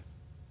first.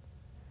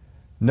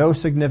 No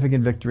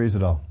significant victories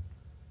at all.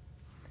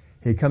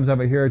 He comes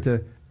over here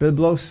to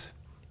Byblos,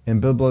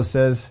 and Byblos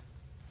says,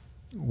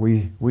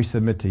 we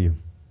submit to you.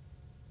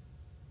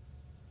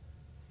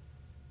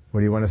 What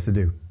do you want us to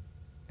do?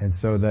 And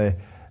so they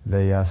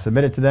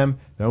submit it to them.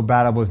 No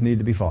battle was needed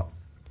to be fought.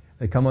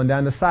 They come on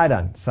down to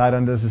Sidon.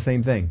 Sidon does the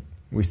same thing.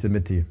 We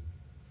submit to you.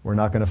 We're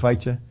not going to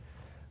fight you.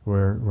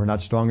 We're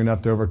not strong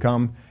enough to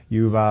overcome.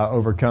 You've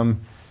overcome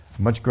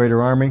a much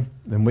greater army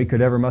than we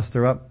could ever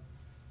muster up.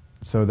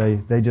 So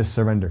they just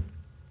surrender.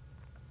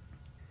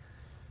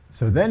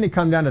 So then they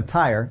come down to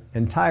Tyre,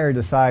 and Tyre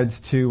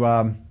decides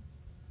to,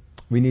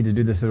 we need to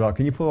do this as well.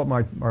 Can you pull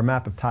up our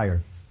map of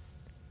Tyre?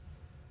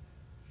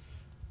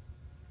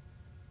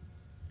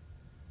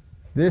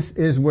 This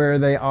is where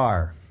they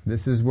are.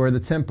 This is where the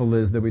temple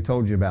is that we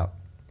told you about.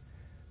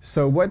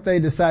 So what they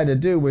decide to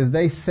do was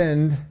they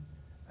send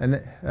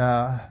a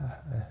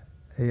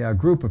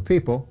group of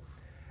people,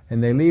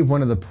 and they leave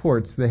one of the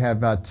ports. They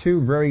have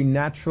two very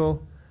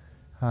natural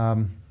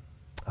harbors.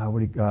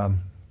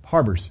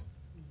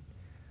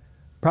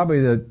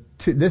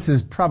 This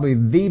is probably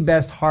the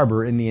best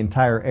harbor in the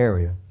entire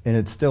area, and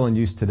it's still in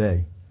use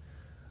today.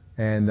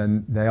 And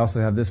then they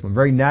also have this one,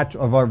 very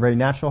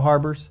natural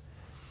harbors.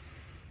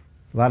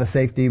 A lot of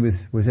safety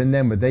was in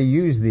them, but they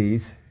use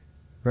these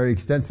very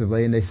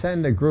extensively, and they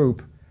send a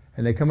group,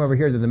 and they come over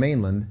here to the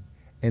mainland,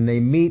 and they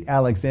meet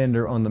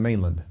Alexander on the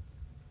mainland.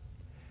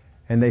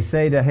 And they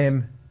say to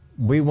him,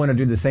 we want to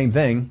do the same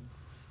thing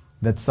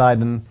that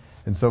Sidon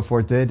and so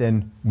forth did,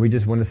 and we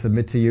just want to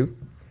submit to you.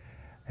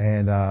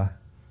 And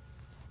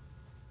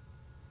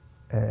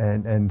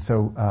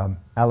so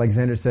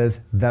Alexander says,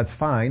 that's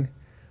fine,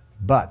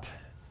 but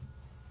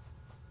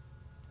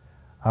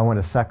I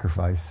want to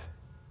sacrifice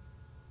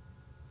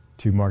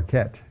to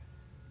Marquette,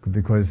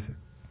 because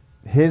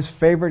his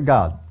favorite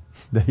god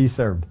that he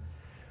served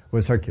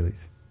was Hercules.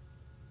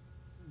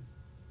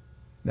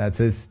 That's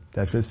his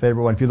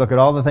favorite one. If you look at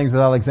all the things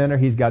with Alexander,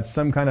 he's got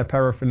some kind of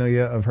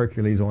paraphernalia of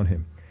Hercules on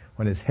him,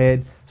 on his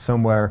head,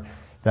 somewhere.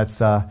 That's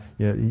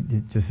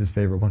just his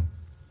favorite one.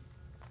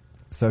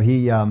 So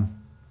he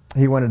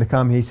wanted to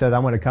come. He said, I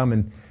want to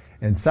come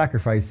and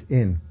sacrifice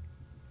in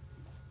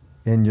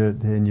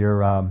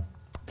your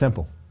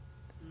temple.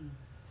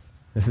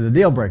 This is a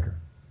deal breaker,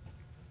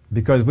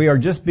 because we are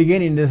just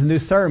beginning this new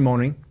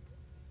ceremony.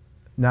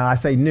 Now I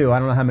say new, I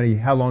don't know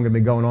how long it had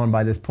been going on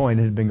by this point.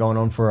 It had been going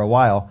on for a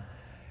while.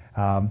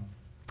 But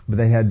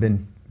they had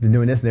been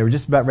doing this, and they were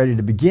just about ready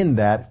to begin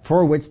that,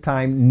 for which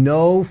time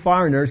no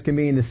foreigners can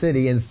be in the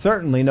city, and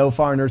certainly no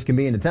foreigners can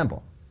be in the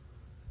temple.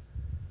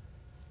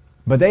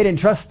 But they didn't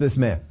trust this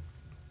man.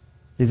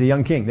 He's a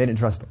young king. They didn't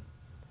trust him.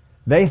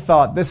 They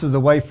thought this was a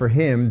way for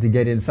him to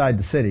get inside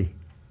the city.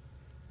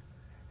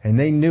 And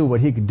they knew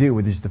what he could do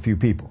with just a few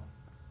people.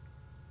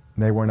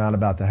 They were not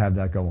about to have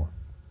that go on.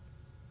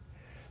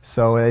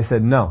 So they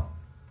said, no,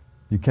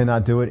 you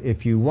cannot do it.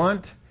 If you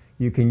want,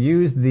 you can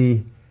use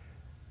the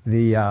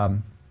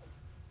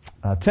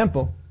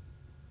temple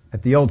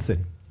at the old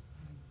city.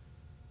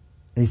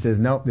 He says,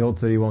 no, the old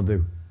city won't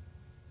do.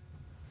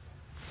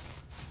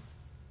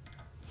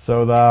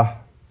 So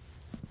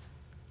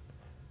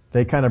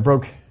they kind of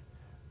broke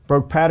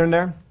pattern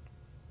there.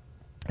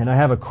 And I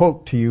have a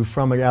quote to you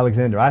from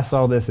Alexander. I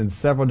saw this in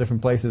several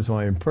different places, so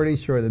I'm pretty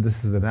sure that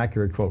this is an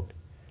accurate quote.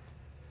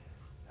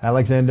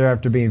 Alexander,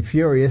 after being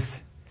furious,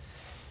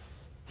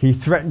 he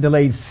threatened to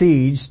lay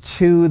siege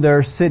to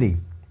their city,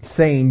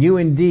 saying, you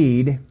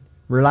indeed,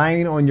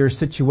 relying on your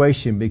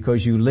situation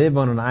because you live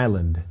on an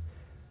island,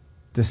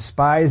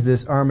 despise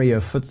this army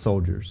of foot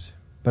soldiers.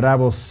 But I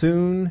will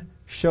soon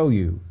show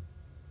you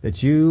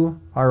that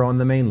you are on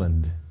the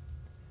mainland.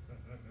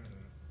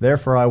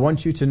 Therefore, I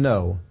want you to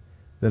know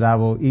that I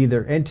will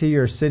either enter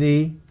your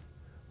city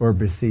or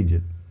besiege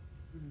it.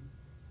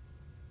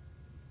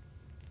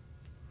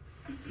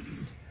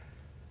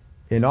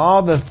 In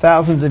all the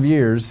thousands of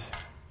years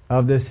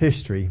of this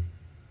history,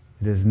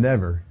 it has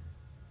never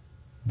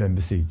been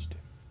besieged.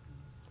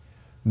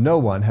 no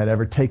one had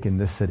ever taken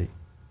this city.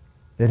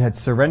 It had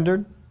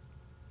surrendered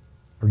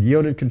or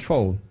yielded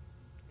control,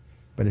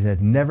 but it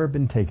had never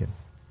been taken.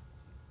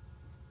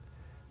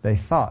 They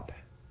thought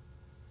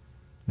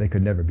they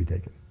could never be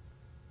taken.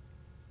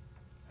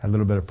 Had a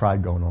little bit of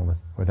pride going on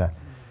with that.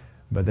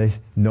 But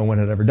no one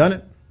had ever done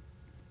it.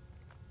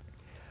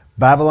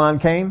 Babylon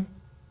came,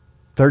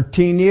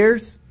 13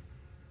 years.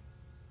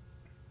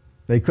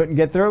 They couldn't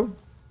get through.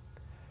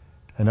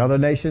 And other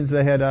nations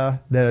that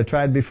had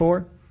tried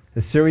before,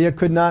 Assyria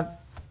could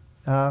not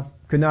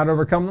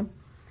overcome them.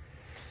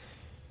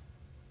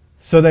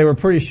 So they were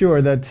pretty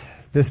sure that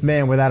this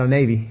man without a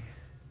navy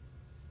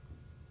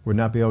would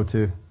not be able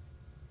to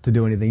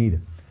do anything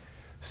either.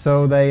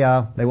 So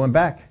they went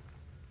back,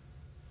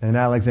 and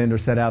Alexander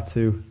set out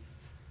to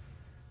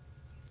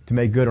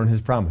make good on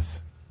his promise.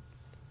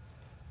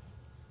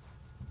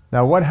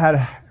 Now what had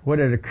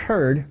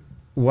occurred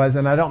was,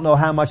 and I don't know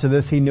how much of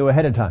this he knew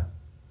ahead of time.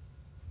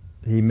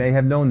 He may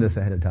have known this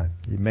ahead of time.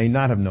 He may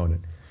not have known it.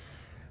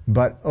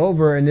 But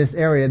over in this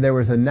area there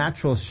was a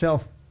natural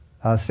shelf,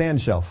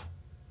 sand shelf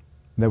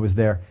that was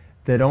there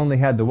that only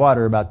had the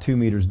water about 2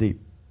 meters deep.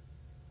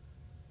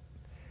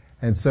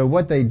 And so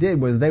what they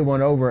did was they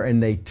went over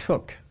and they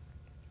took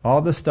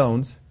all the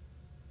stones,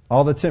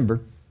 all the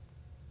timber,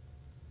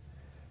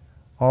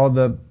 all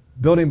the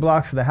building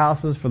blocks for the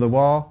houses, for the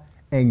wall,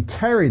 and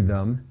carried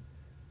them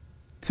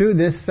to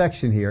this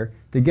section here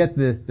to get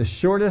the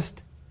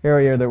shortest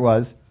area there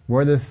was,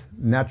 where this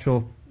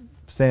natural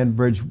sand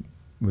bridge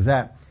was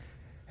at,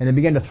 and they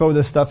began to throw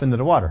this stuff into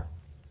the water.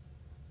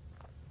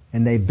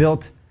 And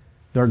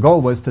their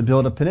goal was to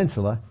build a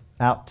peninsula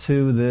out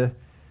to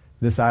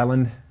this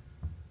island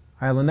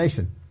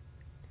nation.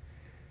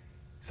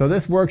 So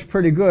this works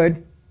pretty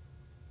good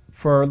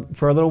for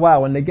a little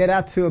while. When they get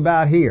out to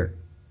about here,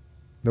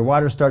 the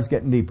water starts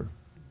getting deeper.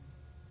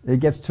 It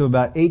gets to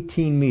about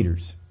 18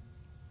 meters.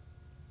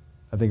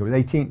 I think it was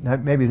 18,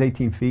 maybe it was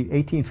 18 feet,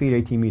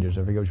 18 meters,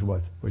 I forget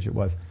which it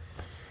was.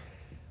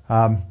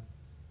 It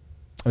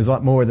was a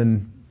lot more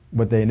than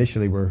what they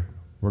initially were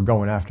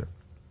going after.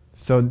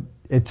 So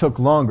it took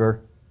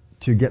longer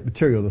to get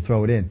material to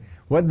throw it in.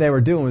 What they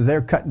were doing was they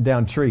were cutting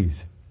down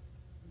trees.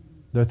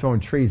 They're throwing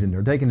trees in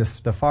there. They're taking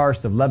the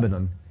forest of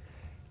Lebanon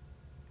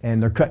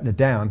and they're cutting it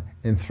down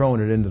and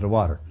throwing it into the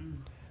water.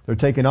 They're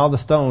taking all the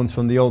stones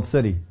from the old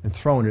city and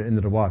throwing it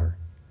into the water.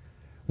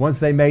 Once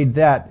they made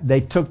that,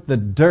 they took the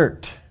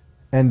dirt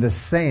and the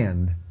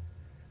sand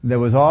that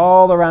was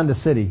all around the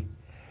city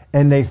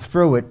and they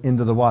threw it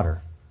into the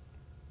water.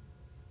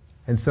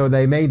 And so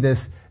they made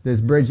this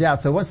bridge out.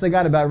 So once they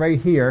got about right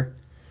here,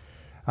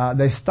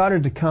 they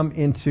started to come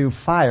into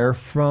fire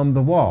from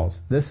the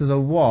walls. This is a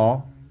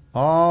wall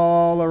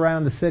all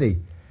around the city.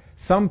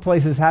 Some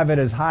places have it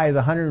as high as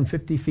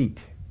 150 feet.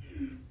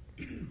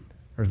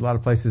 There's a lot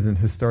of places in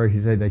history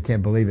who say they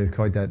can't believe it's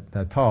quite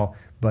that tall,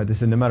 but they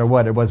said no matter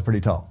what, it was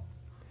pretty tall.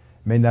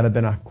 It may not have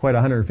been quite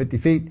 150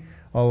 feet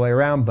all the way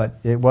around, but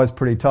it was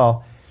pretty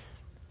tall.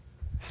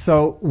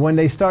 So when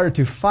they started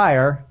to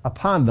fire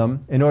upon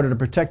them in order to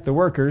protect the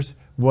workers,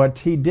 what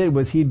he did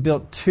was he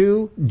built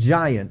 2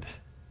 giant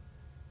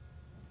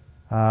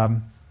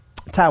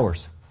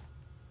towers.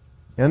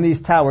 In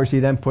these towers he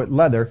then put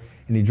leather,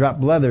 and he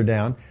dropped leather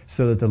down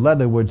so that the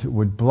leather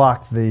would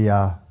block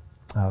the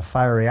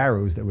fiery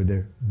arrows that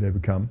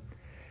would come.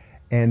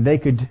 And they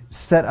could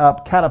set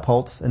up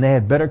catapults, and they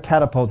had better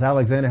catapults.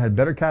 Alexander had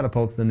better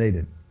catapults than they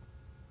did.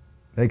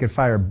 They could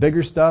fire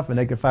bigger stuff, and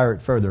they could fire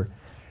it further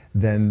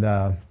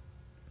than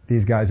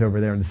these guys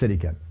over there in the city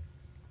can.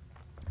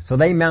 So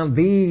they mount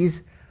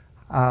these.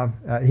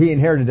 He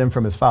inherited them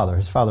from his father.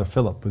 His father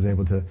Philip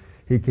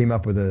he came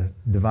up with a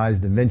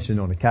devised invention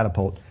on a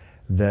catapult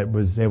that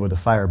was able to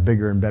fire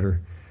bigger and better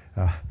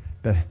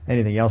than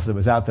anything else that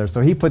was out there.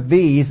 So he put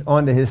these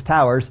onto his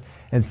towers,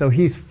 and so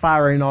he's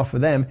firing off of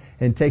them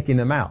and taking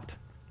them out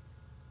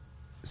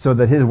so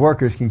that his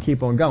workers can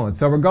keep on going.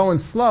 So we're going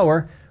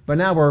slower, but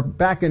now we're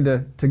back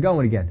into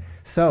going again.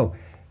 So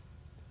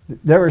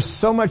there was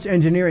so much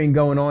engineering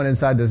going on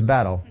inside this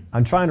battle.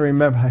 I'm trying to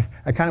remember.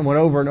 I kind of went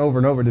over and over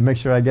and over to make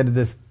sure I get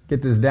this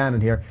down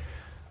in here.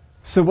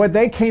 So what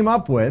they came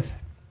up with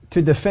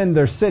to defend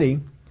their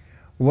city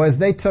was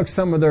they took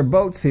some of their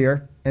boats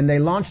here and they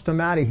launched them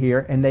out of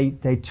here, and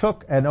they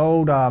took an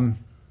old what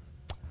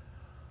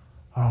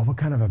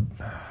kind of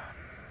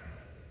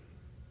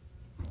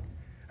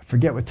I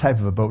forget what type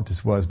of a boat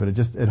this was, but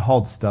it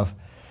hauled stuff,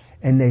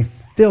 and they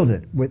filled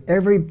it with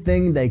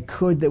everything they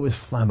could that was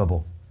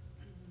flammable.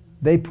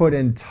 They put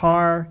in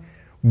tar,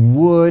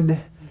 wood,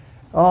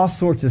 all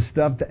sorts of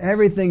stuff, to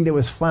everything that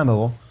was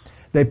flammable.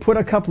 They put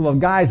a couple of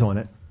guys on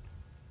it,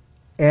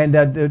 and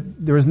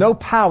there was no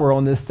power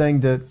on this thing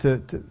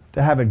to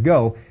have it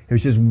go. It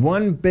was just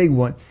one big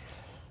one,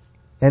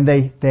 and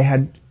they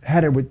had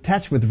it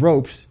attached with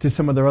ropes to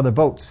some of their other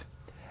boats.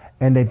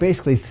 And they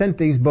basically sent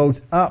these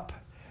boats up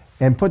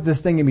and put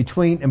this thing in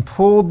between and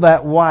pulled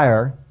that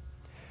wire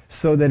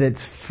so that it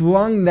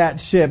flung that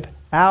ship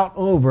out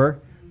over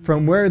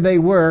from where they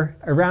were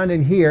around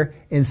in here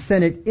and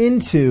sent it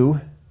into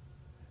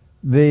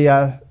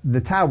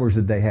the towers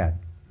that they had.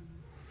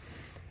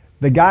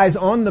 The guys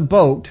on the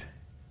boat,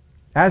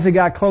 as it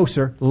got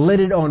closer, lit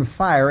it on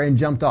fire and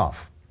jumped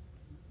off.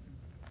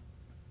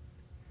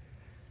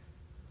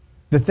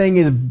 The thing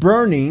is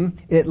burning,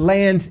 it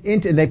lands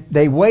into,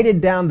 they weighted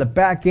down the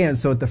back end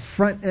so that the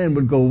front end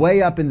would go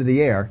way up into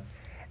the air,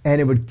 and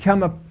it would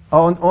come up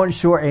on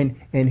shore and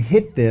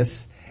hit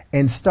this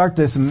and start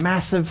this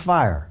massive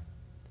fire.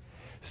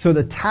 So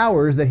the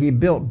towers that he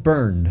built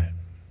burned.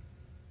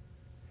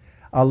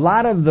 A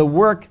lot of the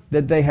work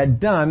that they had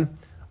done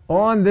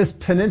on this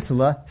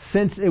peninsula,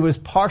 since it was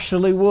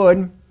partially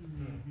wood,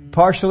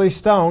 partially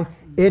stone,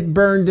 it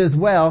burned as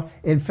well.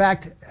 In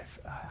fact,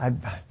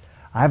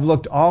 I've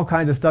looked all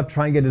kinds of stuff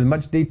trying to get as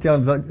much detail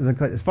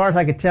as far as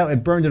I could tell.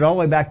 It burned it all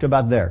the way back to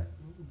about there.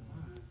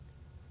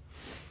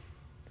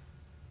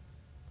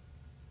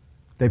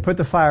 They put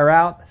the fire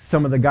out.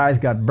 Some of the guys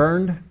got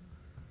burned.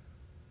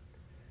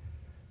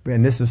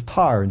 And this is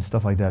tar and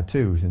stuff like that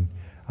too. And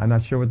I'm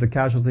not sure what the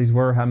casualties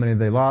were, how many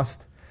they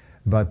lost.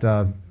 But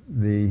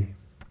the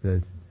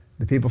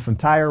people from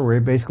Tyre were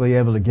basically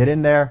able to get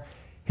in there,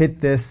 hit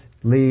this,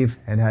 leave,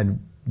 and had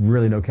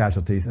really no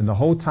casualties. And the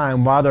whole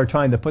time while they're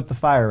trying to put the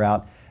fire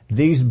out,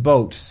 these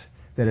boats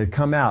that had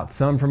come out,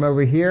 some from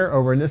over here,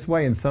 over in this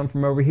way, and some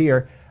from over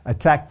here,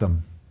 attacked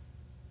them.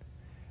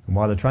 And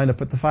while they're trying to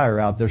put the fire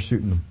out, they're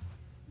shooting them.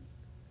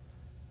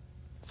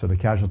 So the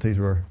casualties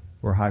were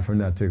high from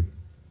that too.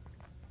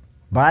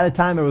 By the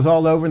time it was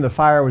all over and the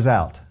fire was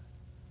out,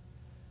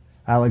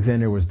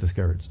 Alexander was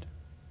discouraged.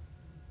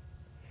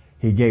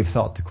 He gave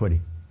thought to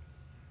quitting.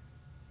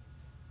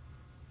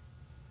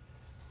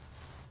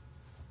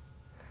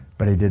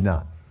 But he did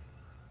not.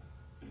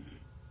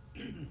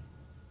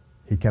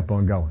 He kept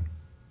on going.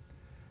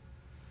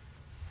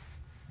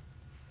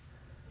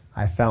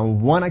 I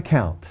found one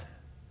account,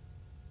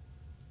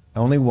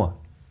 only one,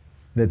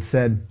 that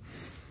said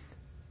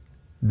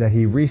that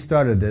he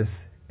restarted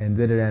this and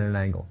did it at an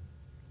angle.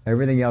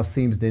 Everything else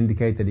seems to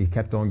indicate that he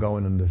kept on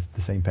going on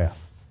the same path.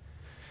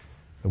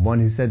 The one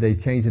who said they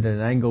changed it at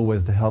an angle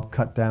was to help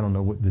cut down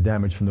on the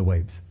damage from the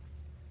waves.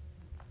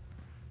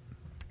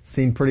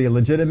 Seemed pretty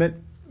illegitimate,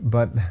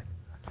 but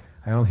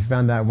I only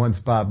found that one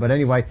spot. But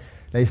anyway,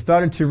 they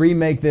started to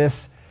remake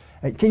this.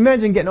 Can you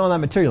imagine getting all that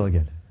material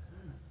again?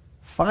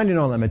 Finding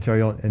all that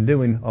material and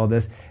doing all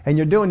this. And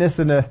you're doing this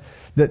in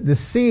the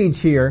siege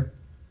here,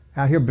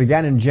 out here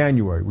began in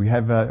January. We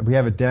have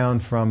it down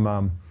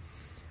from,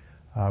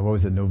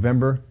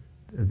 November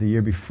the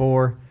year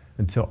before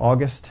until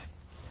August.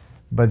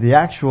 But the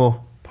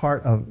actual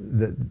part of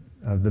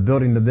the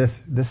building of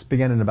this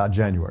began in about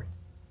January.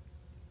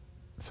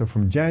 So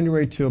from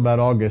January to about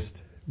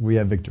August, we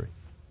have victory.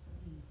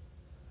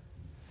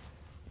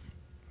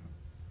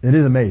 It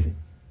is amazing.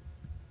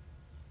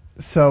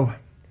 So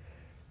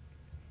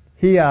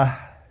he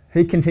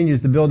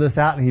continues to build this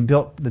out, and he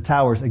built the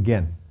towers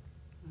again.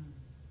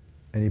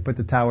 And he put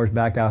the towers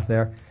back out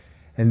there.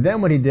 And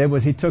then what he did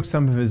was he took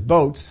some of his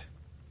boats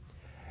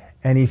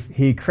and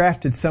he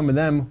crafted some of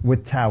them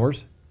with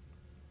towers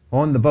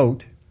on the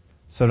boat.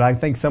 So that I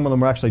think some of them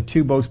were actually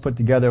two boats put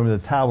together with a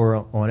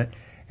tower on it,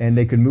 and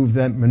they could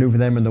maneuver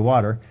them in the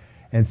water.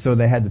 And so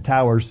they had the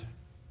towers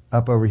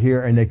up over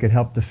here, and they could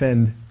help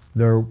defend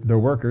their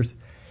workers.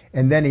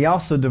 And then he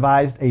also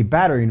devised a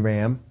battering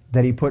ram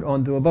that he put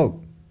onto a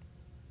boat.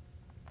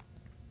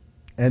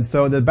 And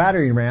so the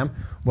battering ram,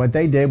 what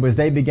they did was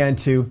they began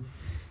to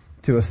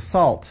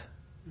assault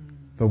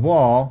the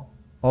wall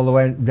all the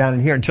way down in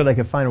here until they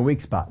could find a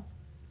weak spot.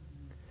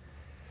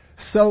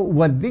 So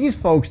what these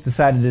folks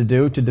decided to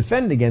do to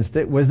defend against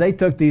it was they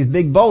took these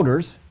big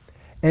boulders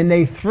and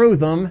they threw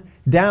them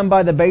down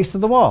by the base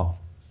of the wall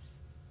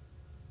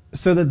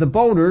so that the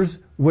boulders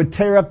would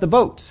tear up the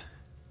boats.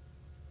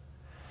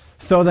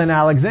 So then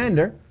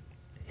Alexander,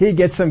 he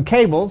gets some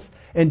cables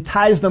and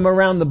ties them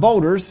around the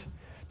boulders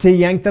to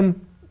yank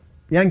them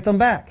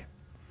back.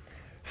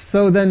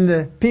 So then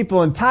the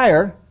people in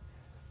Tyre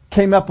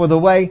came up with a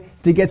way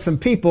to get some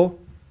people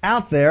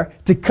out there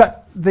to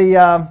cut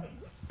the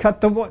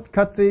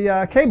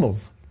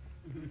cables.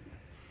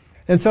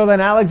 And so then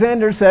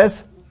Alexander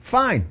says,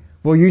 fine,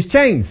 we'll use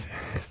chains.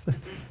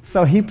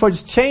 So he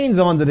puts chains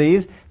onto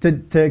these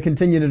to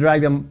continue to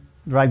drag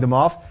them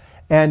off,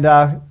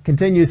 and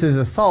continues his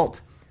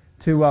assault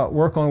to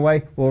work on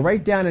way. Well,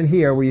 right down in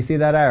here where you see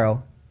that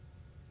arrow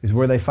is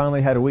where they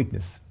finally had a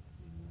weakness.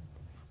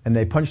 And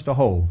they punched a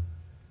hole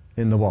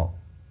in the wall.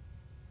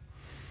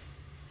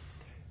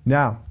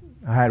 Now,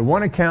 I had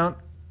one account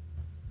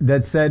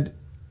that said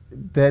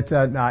that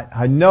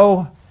I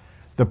know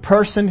the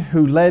person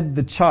who led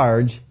the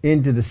charge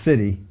into the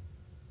city.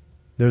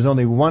 There's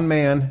only one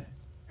man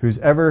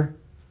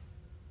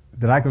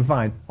that I can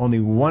find, only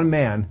one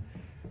man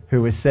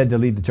who is said to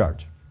lead the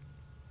charge.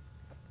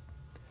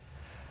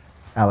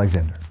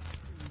 Alexander.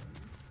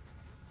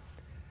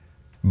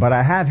 But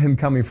I have him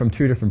coming from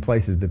two different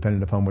places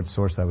depending upon which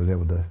source I was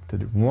able to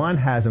do. One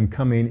has him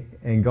coming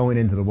and going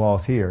into the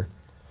walls here,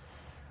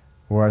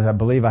 whereas I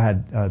believe I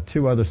had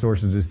two other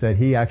sources who said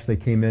he actually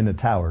came in the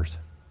towers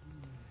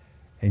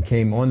and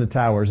came on the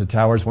towers. The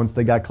towers, once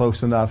they got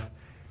close enough,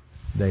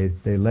 they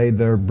laid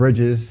their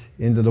bridges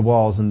into the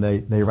walls and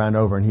they ran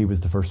over, and he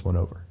was the first one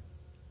over.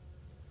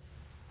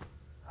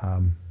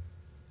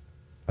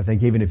 I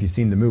think even if you've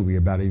seen the movie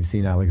about it, you've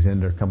seen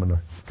Alexander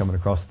coming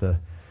across the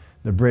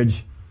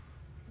bridge.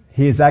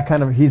 He's that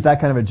kind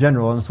of a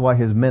general, and that's why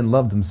his men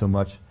loved him so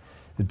much.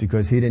 Is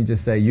because he didn't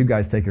just say, "You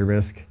guys take a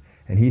risk,"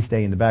 and he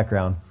stay in the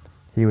background.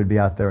 He would be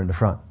out there in the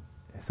front.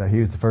 So he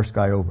was the first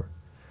guy over.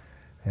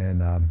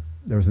 And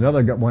there was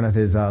another one of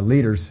his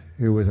leaders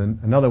who was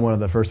another one of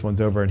the first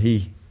ones over, and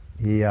he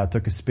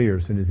took a spear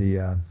as soon as he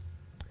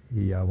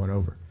went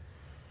over.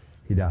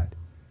 He died.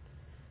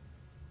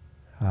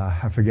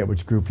 I forget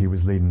which group he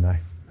was leading. I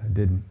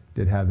did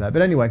have that.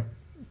 But anyway,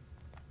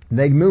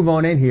 they move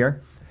on in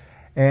here,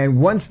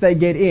 and once they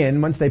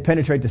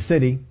penetrate the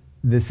city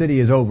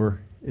is over.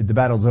 The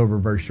battle's over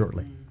very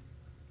shortly.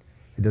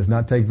 It does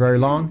not take very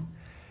long.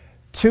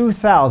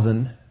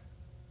 2,000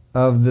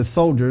 of the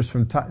soldiers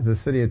from the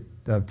city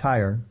of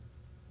Tyre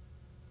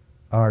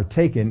are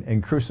taken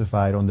and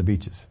crucified on the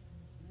beaches.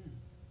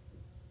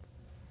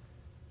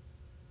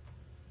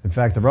 In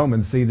fact, the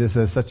Romans see this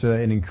as such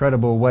an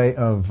incredible way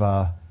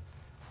of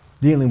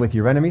dealing with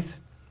your enemies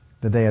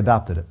that they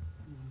adopted it.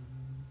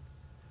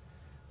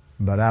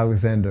 But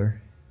Alexander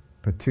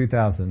put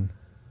 2,000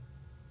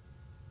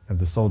 of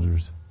the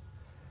soldiers,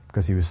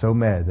 because he was so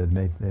mad that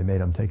they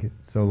made him take it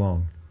so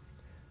long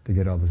to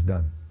get all this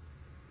done.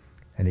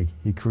 And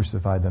he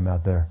crucified them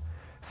out there.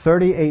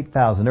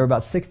 38,000. There were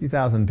about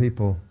 60,000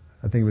 people.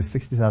 I think it was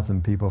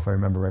 60,000 people, if I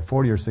remember right,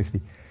 40 or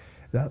 60,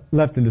 that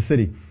left in the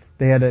city.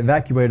 They had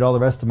evacuated all the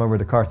rest of them over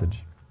to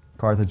Carthage.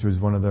 Carthage was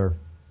one of their,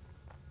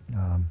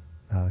 kind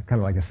of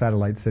like a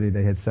satellite city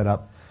they had set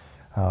up,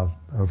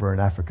 over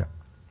in Africa.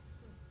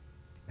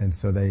 And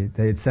so they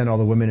had sent all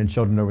the women and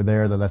children over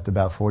there. They left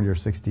about 40 or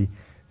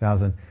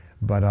 60,000.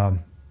 But,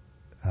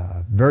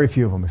 very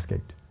few of them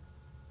escaped.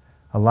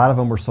 A lot of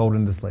them were sold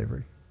into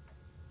slavery.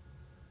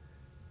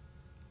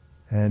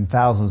 And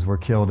thousands were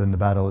killed in the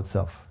battle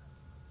itself.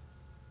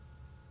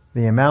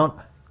 The amount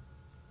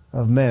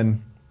of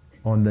men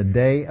on the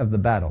day of the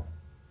battle,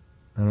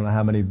 I don't know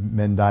how many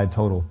men died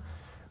total,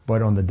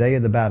 but on the day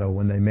of the battle,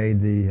 when they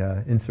made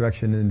the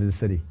insurrection into the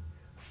city,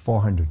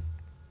 400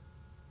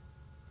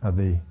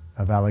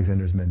 of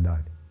Alexander's men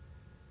died.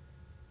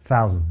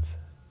 Thousands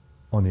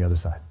on the other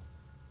side.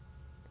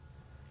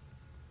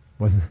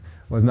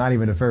 Was not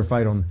even a fair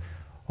fight on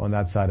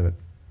that side of it.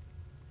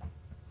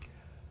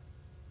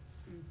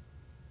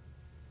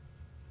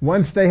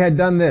 Once they had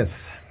done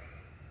this,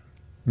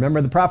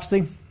 remember the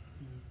prophecy?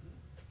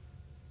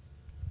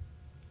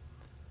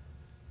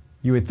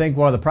 You would think,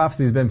 well, the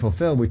prophecy has been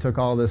fulfilled. We took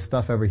all this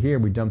stuff over here,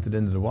 we dumped it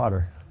into the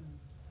water.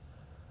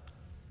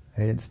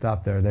 They didn't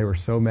stop there. They were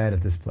so mad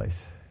at this place.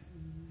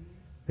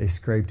 They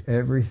scraped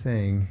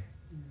everything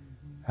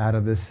out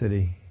of this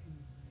city,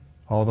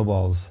 all the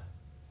walls,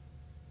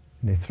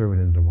 and they threw it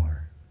into the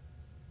water.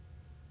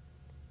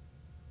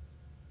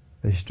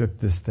 They stripped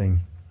this thing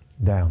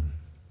down.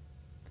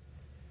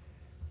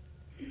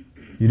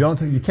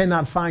 You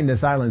cannot find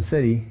this island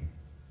city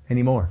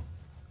anymore.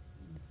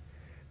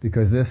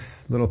 Because this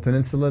little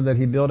peninsula that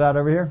he built out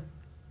over here,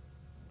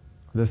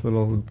 this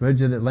little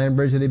land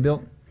bridge that he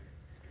built,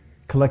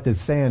 collected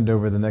sand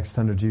over the next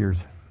 100 years.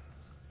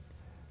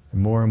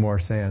 And more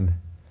sand.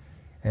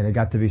 And it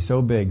got to be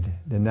so big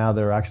that now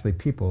there are actually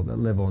people that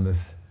live on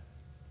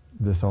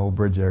this whole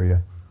bridge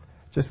area.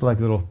 Just like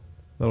little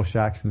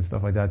shacks and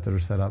stuff like that are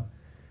set up.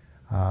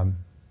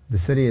 The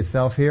city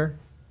itself here,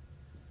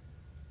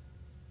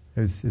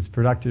 it's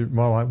productive.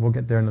 Well, we'll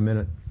get there in a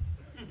minute.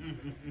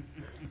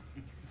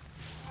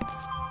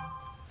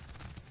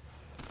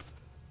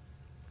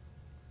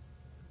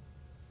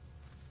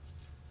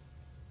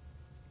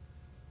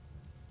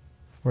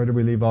 Where did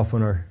we leave off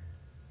on our...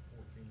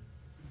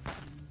 14.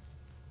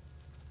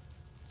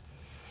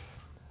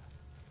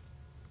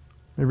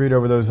 Let me read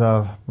over those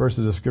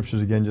verses of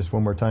scriptures again just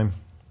one more time.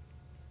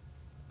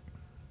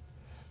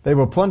 They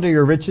will plunder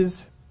your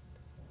riches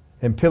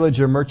and pillage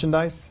your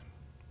merchandise.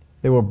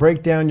 They will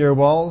break down your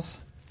walls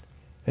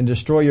and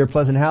destroy your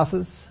pleasant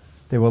houses.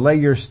 They will lay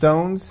your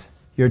stones,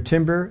 your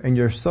timber, and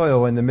your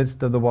soil in the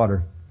midst of the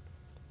water.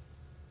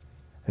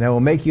 And I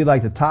will make you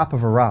like the top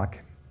of a rock.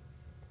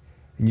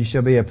 And you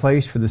shall be a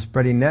place for the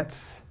spreading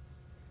nets.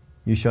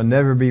 You shall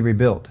never be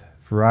rebuilt,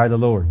 for I, the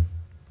Lord.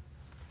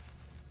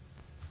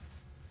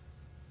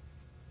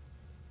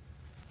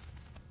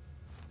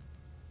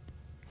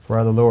 For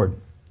I, the Lord,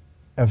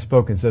 have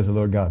spoken, says the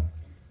Lord God.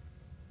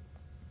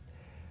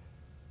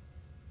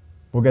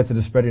 We'll get to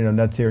the spreading of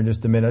nets here in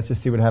just a minute. Let's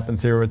just see what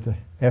happens here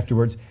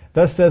afterwards.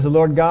 Thus says the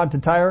Lord God to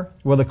Tyre,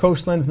 will the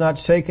coastlands not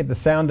shake at the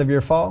sound of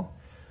your fall?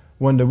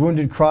 When the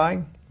wounded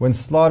cry, when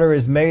slaughter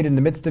is made in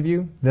the midst of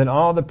you, then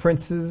all the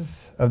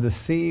princes of the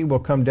sea will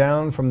come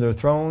down from their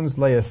thrones,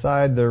 lay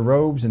aside their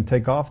robes, and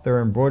take off their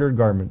embroidered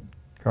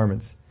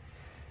garments.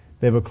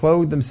 They will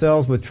clothe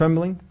themselves with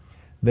trembling.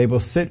 They will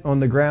sit on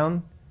the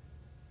ground.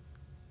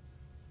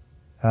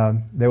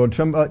 They will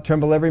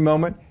tremble every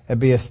moment and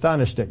be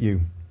astonished at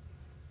you.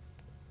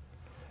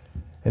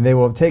 And they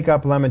will take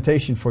up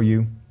lamentation for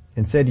you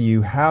and say to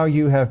you, how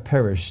you have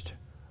perished,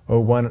 O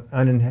one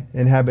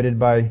uninhabited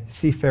by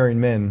seafaring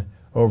men,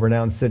 O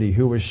renowned city,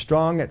 who was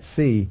strong at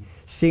sea,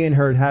 she and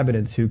her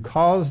inhabitants, who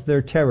caused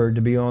their terror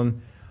to be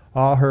on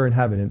all her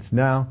inhabitants.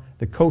 Now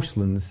the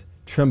coastlands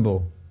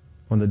tremble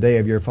on the day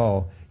of your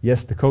fall.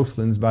 Yes, the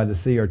coastlands by the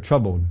sea are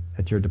troubled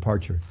at your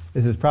departure.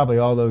 This is probably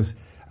all those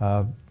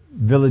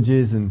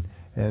villages and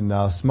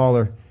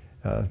smaller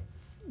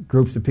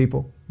groups of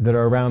people that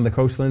are around the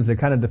coastlands that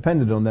kind of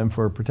depended on them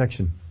for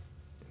protection.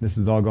 This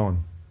is all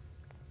gone.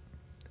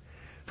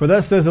 For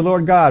thus says the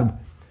Lord God,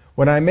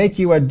 when I make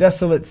you a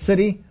desolate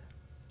city,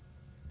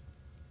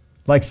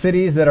 like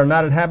cities that are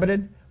not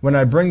inhabited, when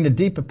I bring the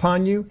deep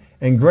upon you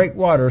and great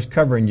waters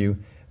covering you,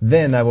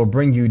 then I will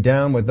bring you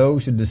down with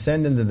those who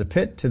descend into the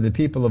pit to the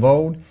people of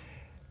old,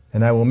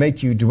 and I will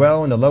make you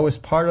dwell in the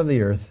lowest part of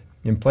the earth,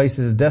 in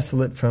places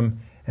desolate from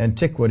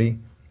antiquity,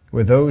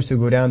 with those who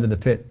go down to the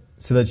pit,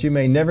 so that you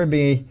may never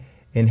be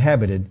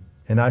inhabited,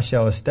 and I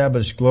shall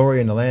establish glory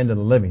in the land of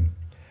the living.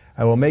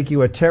 I will make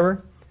you a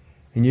terror,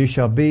 and you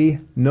shall be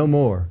no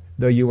more.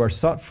 Though you are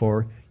sought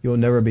for, you will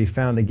never be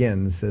found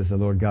again, says the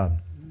Lord God.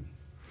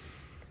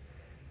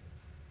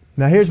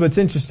 Now here's what's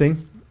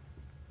interesting,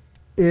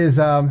 is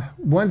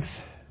once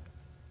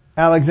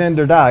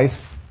Alexander dies,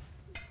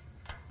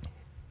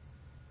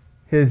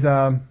 his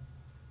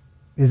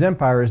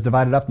empire is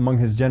divided up among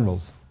his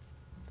generals.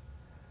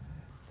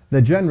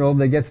 The general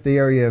that gets the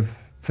area of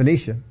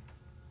Phoenicia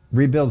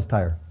rebuilds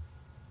Tyre.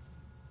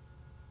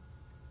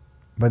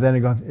 But then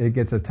it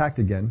gets attacked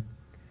again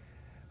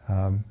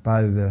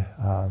by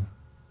the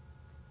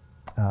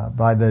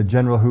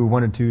general who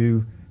wanted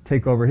to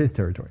take over his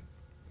territory.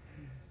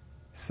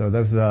 So that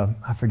was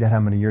I forget how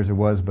many years it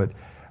was, but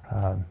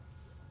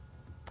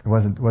it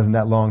wasn't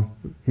that long.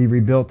 He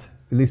rebuilt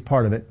at least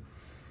part of it,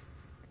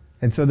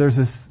 and so there's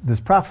this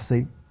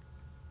prophecy: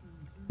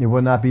 it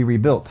will not be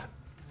rebuilt.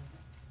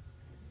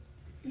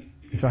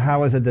 So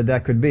how is it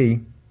that could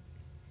be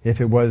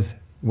if it was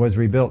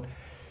rebuilt?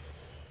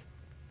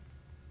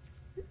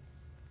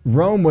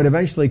 Rome would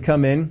eventually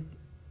come in,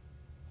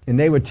 and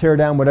they would tear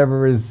down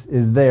whatever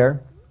is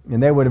there,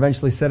 and they would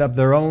eventually set up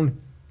their own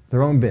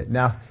bit.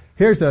 Now,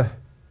 here's a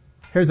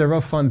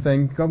real fun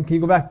thing. Can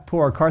you go back, pull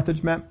our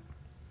Carthage map?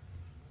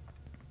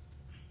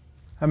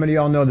 How many of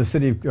y'all know the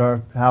city,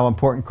 or how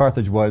important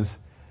Carthage was,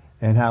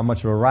 and how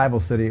much of a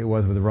rival city it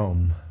was with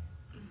Rome?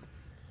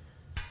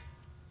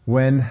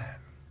 When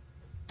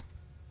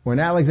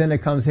Alexander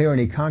comes here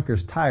and he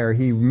conquers Tyre,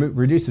 he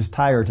reduces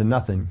Tyre to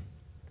nothing.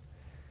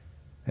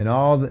 And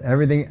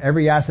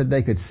every asset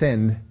they could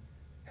send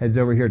heads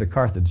over here to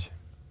Carthage.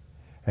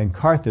 And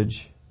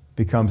Carthage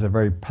becomes a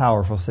very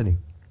powerful city.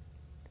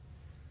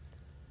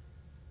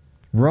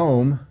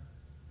 Rome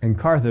and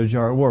Carthage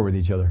are at war with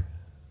each other.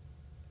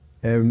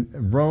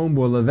 And Rome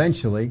will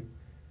eventually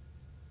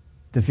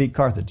defeat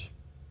Carthage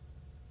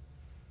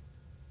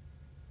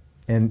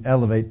and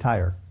elevate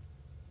Tyre.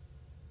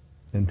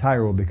 And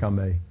Tyre will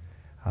become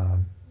a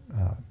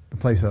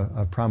place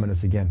of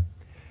prominence again.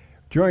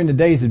 During the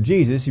days of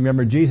Jesus, you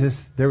remember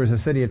Jesus, there was a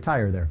city of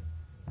Tyre there.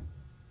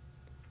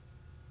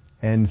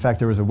 And in fact,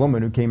 there was a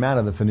woman who came out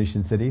of the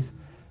Phoenician cities,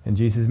 and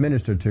Jesus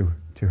ministered to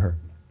her.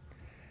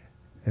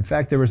 In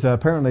fact, there was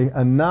apparently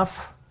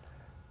enough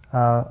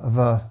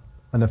of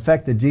an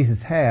effect that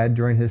Jesus had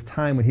during his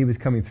time when he was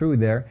coming through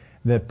there,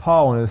 that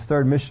Paul, on his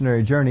third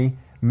missionary journey,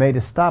 made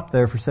a stop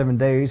there for 7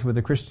 days with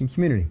a Christian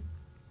community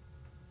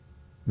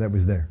that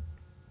was there.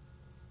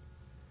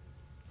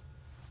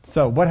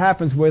 So what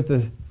happens with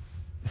the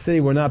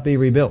city will not be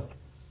rebuilt?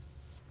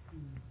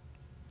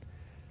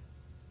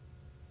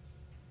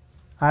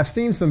 I've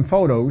seen some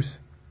photos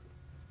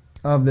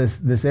of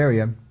this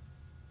area,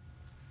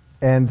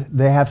 and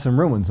they have some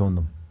ruins on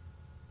them.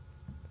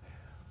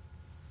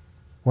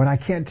 What I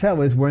can't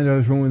tell is where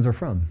those ruins are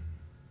from.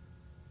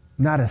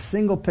 Not a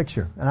single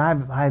picture. And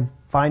I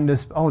find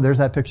this, there's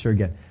that picture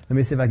again. Let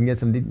me see if I can get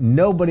some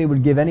nobody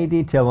would give any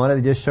detail on it,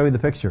 they just show you the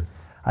picture.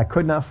 I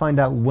could not find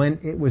out when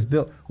it was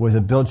built. Was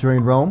it built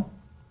during Rome?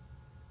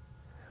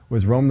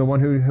 Was Rome the one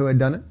who had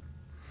done it?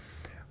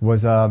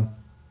 Was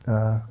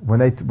when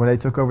they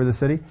took over the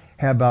city?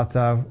 How about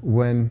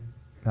when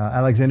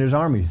Alexander's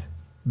armies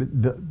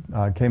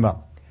came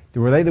up?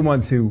 Were they the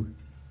ones who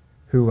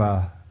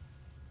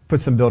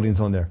put some buildings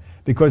on there?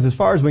 Because as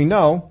far as we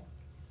know,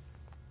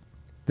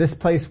 this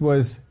place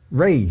was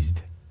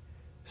razed,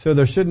 so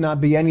there should not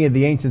be any of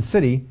the ancient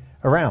city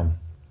around.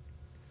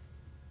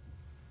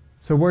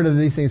 So where did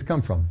these things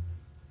come from?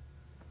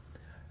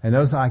 And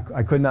those I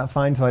could not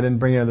find, so I didn't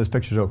bring any of those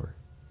pictures over.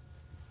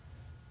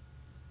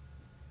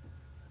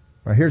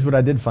 Well, here's what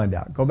I did find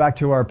out. Go back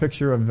to our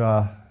picture of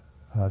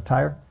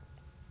Tyre.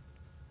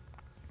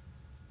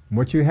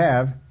 What you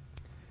have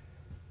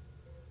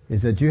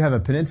is that you have a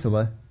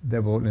peninsula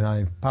that will, and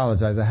I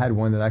apologize, I had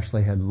one that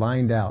actually had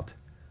lined out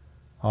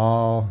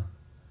all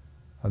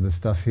of the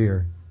stuff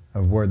here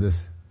of where this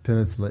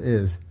peninsula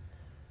is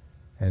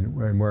and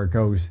where it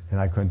goes, and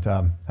I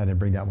didn't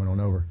bring that one on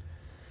over.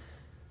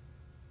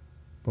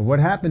 But what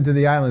happened to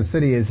the island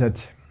city is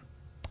that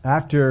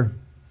After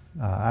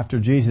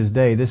Jesus'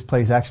 day, this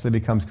place actually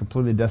becomes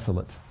completely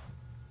desolate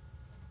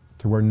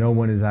to where no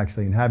one is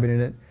actually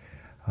inhabiting it.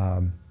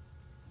 And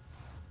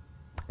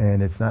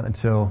it's not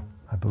until,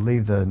 I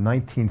believe, the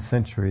 19th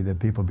century that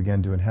people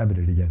began to inhabit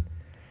it again.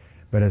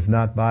 But it's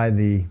not by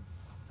the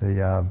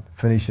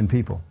Phoenician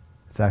people.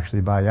 It's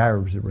actually by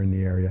Arabs that were in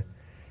the area.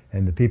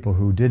 And the people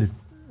who did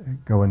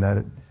go in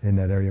that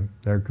area,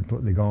 they're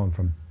completely gone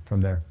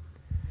from there.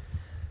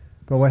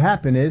 But what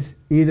happened is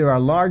either a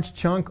large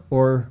chunk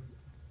or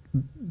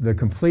the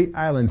complete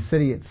island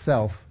city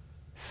itself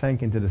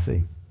sank into the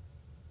sea.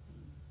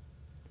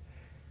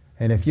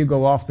 And if you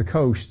go off the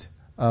coast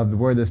of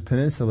where this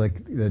peninsula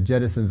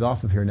jettisons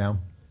off of here now,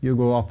 you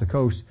go off the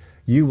coast,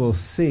 you will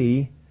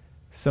see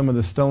some of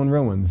the stone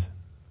ruins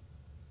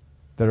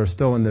that are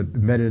still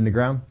embedded in the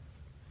ground.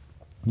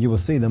 You will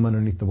see them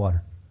underneath the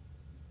water.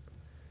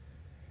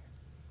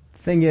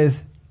 Thing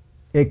is,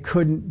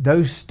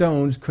 those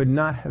stones could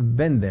not have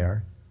been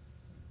there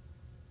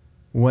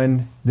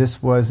when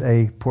this was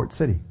a port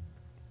city,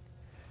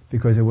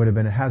 because it would have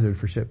been a hazard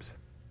for ships.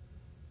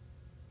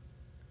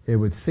 It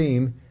would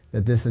seem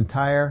that this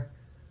entire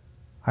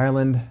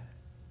island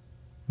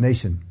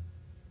nation,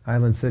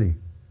 island city,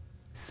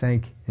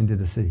 sank into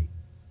the sea.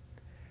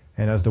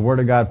 And as the Word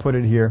of God put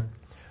it here,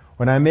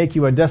 when I make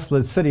you a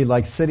desolate city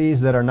like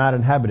cities that are not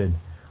inhabited,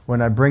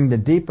 when I bring the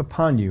deep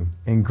upon you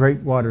and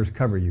great waters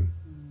cover you.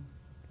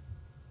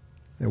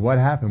 And what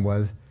happened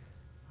was,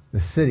 the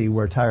city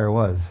where Tyre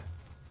was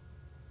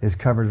is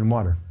covered in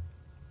water.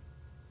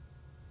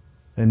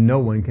 And no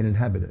one can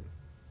inhabit it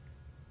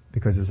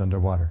because it's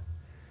underwater.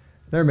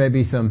 There may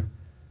be some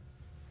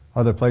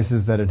other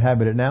places that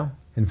inhabit it now.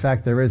 In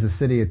fact, there is a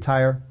city of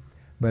Tyre,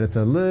 but it's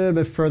a little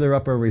bit further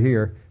up over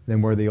here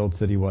than where the old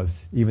city was,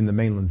 even the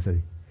mainland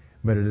city.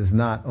 But it is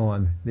not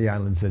on the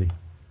island city.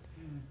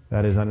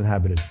 That is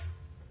uninhabited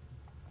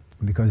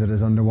because it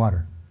is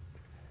underwater,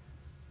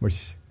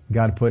 which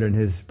God put in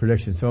His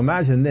prediction. So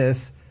imagine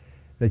this,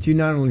 that you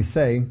not only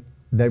say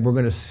that we're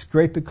going to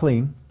scrape it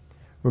clean,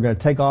 we're going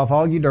to take off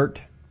all your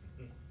dirt,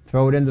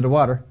 throw it into the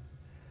water.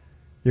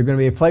 You're going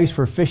to be a place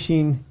for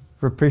fishing,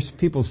 for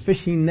people's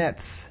fishing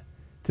nets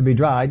to be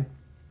dried.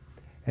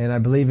 And I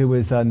believe it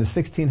was in the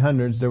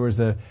 1600s, there was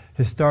a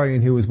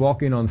historian who was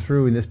walking on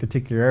through in this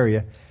particular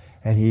area,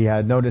 and he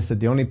had noticed that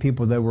the only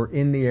people that were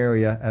in the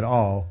area at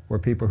all were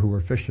people who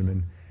were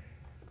fishermen.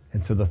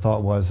 And so the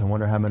thought was, I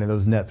wonder how many of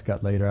those nets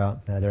got laid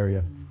out in that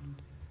area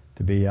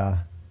to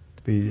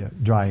be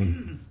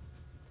drying.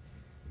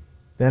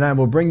 Then I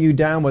will bring you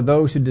down with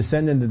those who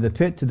descend into the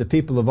pit to the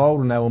people of old,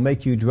 and I will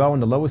make you dwell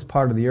in the lowest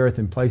part of the earth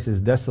in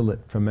places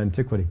desolate from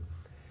antiquity,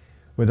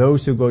 with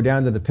those who go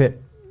down to the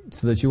pit,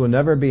 so that you will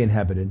never be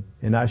inhabited,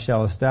 and I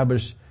shall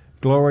establish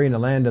glory in the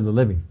land of the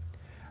living.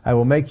 I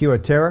will make you a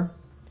terror,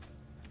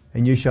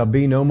 and you shall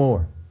be no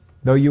more.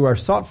 Though you are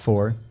sought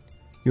for,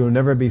 you will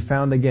never be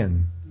found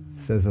again,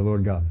 says the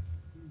Lord God.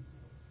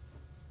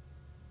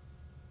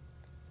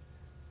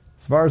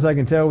 As far as I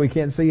can tell, we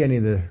can't see any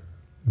of the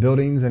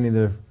buildings, any of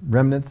the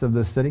remnants of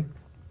this city.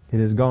 It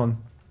is gone.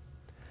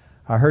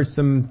 I heard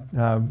in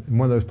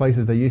one of those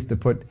places they used to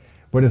put,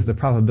 what is the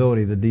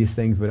probability that these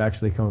things would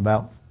actually come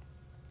about?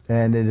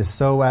 And it is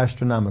so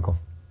astronomical.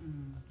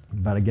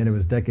 But again, it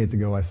was decades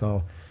ago I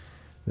saw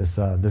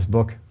this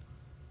book.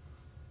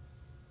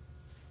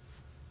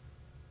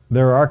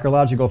 There are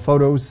archaeological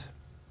photos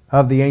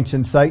of the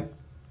ancient site.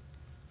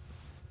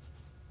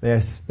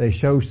 They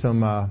show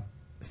some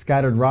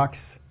scattered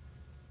rocks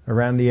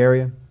around the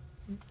area,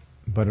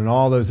 but in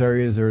all those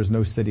areas there is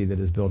no city that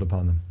is built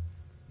upon them.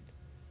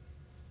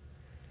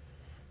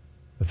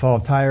 The fall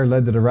of Tyre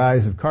led to the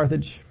rise of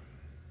Carthage,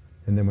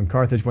 and then when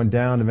Carthage went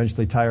down,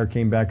 eventually Tyre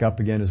came back up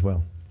again as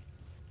well.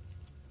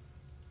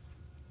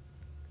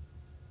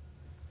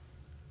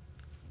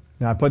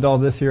 Now I put all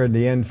this here at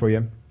the end for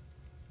you.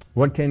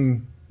 What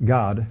can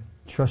God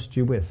trust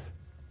you with?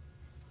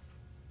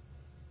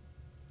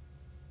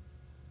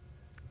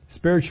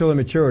 Spiritual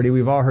immaturity,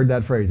 we've all heard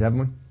that phrase, haven't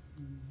we?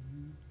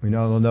 We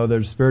know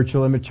there's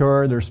spiritual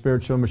immature, there's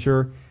spiritual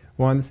mature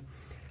ones.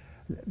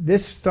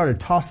 This started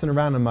tossing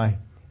around in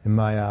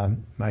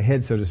my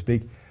head, so to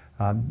speak,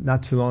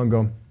 not too long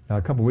ago, a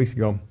couple of weeks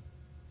ago.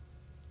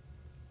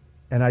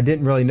 And I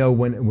didn't really know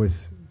when it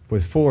was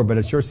for, but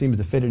it sure seems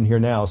to fit in here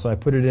now. So I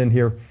put it in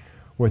here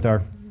with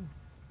our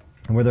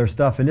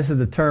stuff. And this is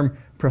the term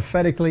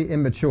prophetically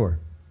immature.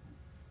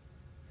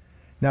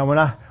 Now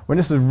when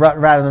this was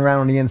rattling around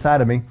on the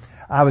inside of me,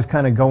 I was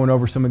kind of going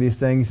over some of these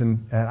things,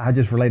 and I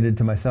just related it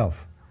to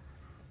myself.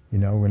 You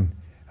know,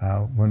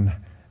 when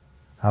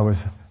I was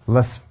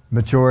less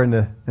mature in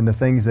the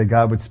things that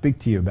God would speak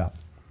to you about.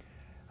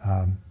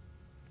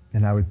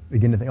 And I would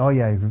begin to think, oh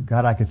yeah,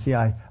 God, I could see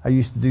I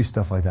used to do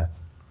stuff like that.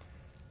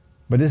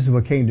 But this is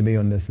what came to me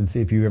on this, and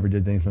see if you ever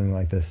did anything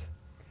like this.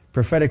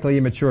 Prophetically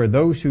immature,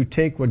 those who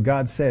take what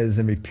God says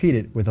and repeat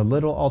it with a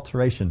little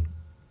alteration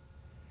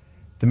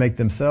to make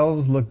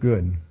themselves look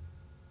good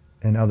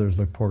and others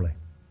look poorly.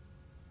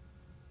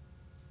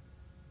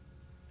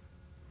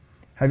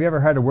 Have you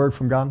ever heard a word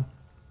from God?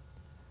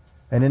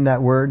 And in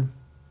that word,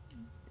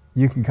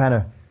 you can kind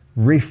of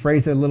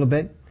rephrase it a little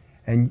bit,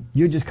 and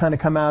you just kind of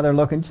come out of there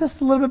looking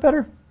just a little bit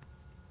better.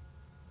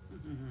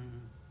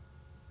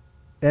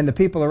 And the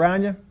people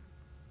around you,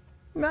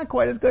 not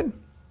quite as good.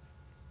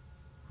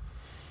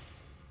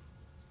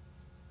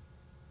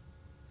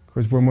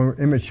 Because when we're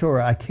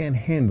immature, I can't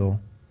handle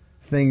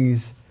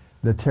things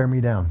that tear me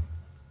down.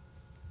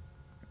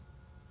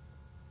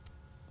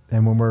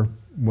 And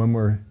when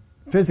we're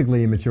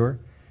physically immature,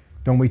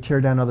 don't we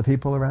tear down other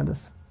people around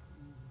us?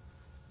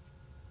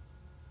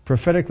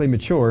 Prophetically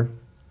mature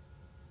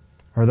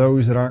are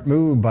those that aren't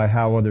moved by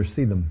how others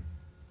see them.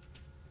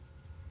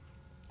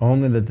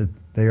 Only that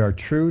they are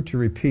true to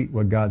repeat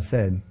what God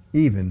said,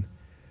 even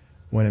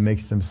when it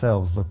makes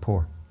themselves look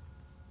poor.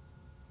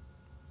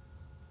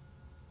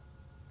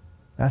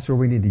 That's where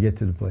we need to get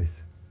to the place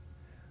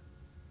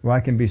where I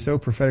can be so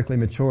prophetically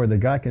mature that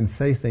God can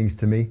say things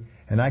to me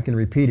and I can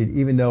repeat it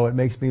even though it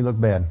makes me look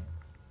bad.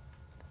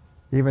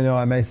 Even though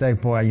I may say,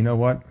 boy, you know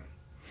what?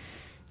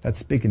 That's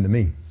speaking to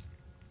me.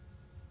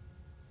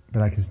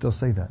 But I can still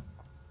say that.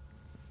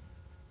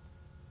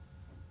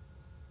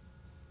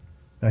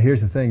 Now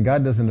here's the thing,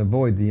 God doesn't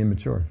avoid the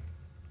immature.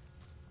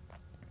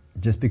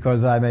 Just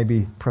because I may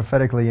be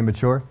prophetically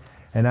immature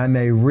and I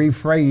may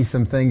rephrase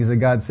some things that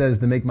God says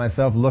to make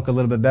myself look a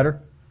little bit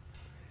better,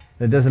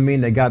 that doesn't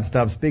mean that God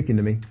stopped speaking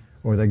to me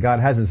or that God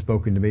hasn't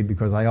spoken to me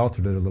because I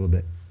altered it a little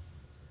bit.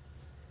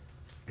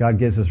 God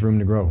gives us room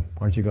to grow.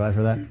 Aren't you glad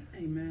for that?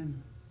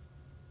 Amen.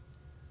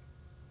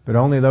 But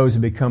only those who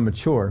become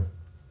mature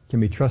can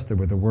be trusted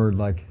with a word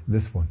like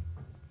this one.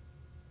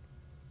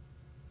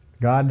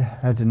 God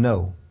had to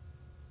know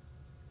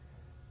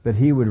that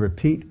he would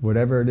repeat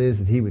whatever it is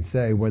that he would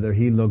say, whether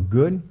he looked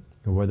good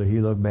or whether he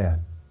looked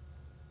bad.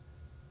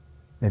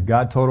 If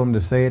God told him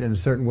to say it in a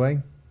certain way,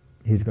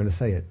 he's going to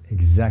say it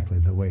exactly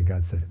the way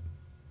God said it.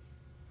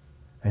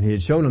 And he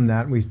had shown him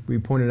that. We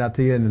pointed out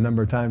to you in a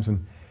number of times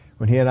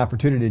when he had an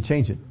opportunity to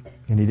change it,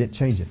 and he didn't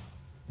change it.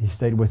 He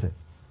stayed with it.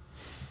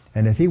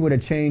 And if he would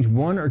have changed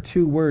one or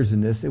two words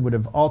in this, it would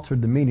have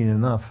altered the meaning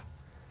enough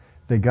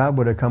that God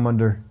would have come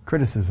under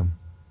criticism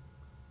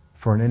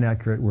for an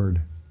inaccurate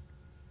word.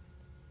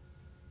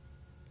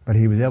 But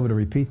he was able to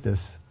repeat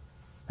this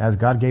as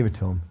God gave it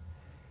to him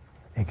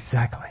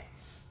exactly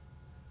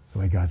the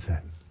way God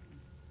said.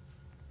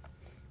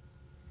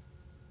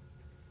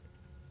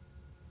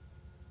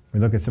 We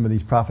look at some of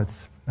these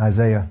prophets,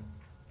 Isaiah,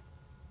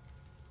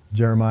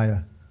 Jeremiah,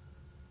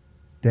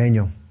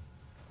 Daniel.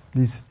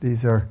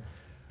 These are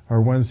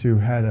ones who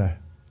had a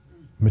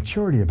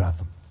maturity about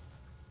them.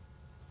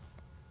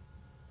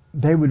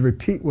 They would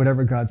repeat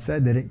whatever God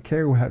said. They didn't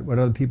care what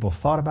other people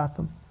thought about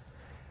them.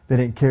 They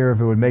didn't care if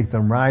it would make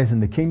them rise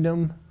in the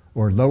kingdom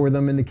or lower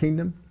them in the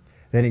kingdom.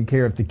 They didn't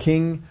care if the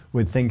king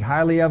would think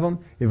highly of them,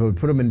 if it would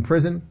put them in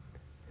prison.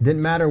 It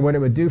didn't matter what it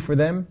would do for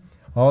them.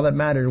 All that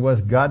mattered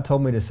was God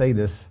told me to say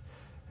this,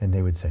 and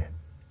they would say it.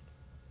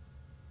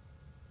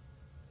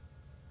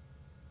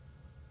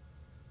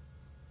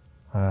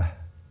 I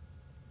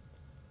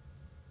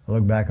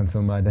look back on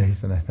some of my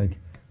days and I think,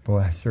 boy,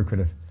 I sure could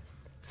have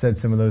said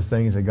some of those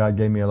things that God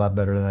gave me a lot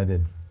better than I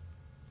did.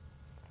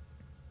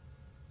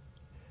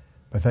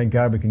 But thank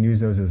God we can use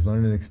those as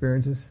learning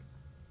experiences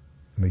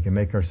and we can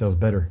make ourselves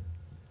better.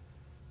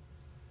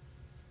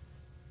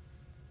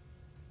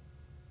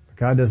 But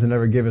God doesn't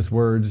ever give us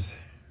words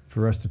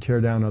for us to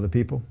tear down other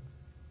people,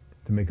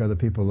 to make other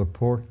people look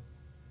poor.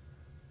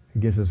 He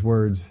gives us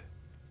words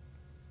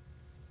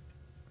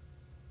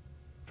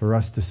for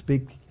us to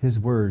speak His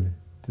word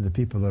to the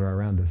people that are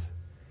around us,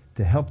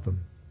 to help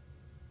them,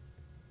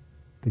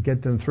 to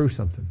get them through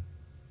something,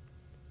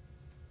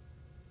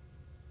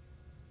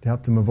 to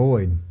help them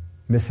avoid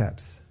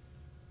mishaps,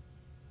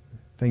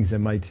 things that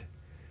might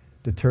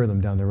deter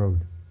them down the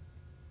road.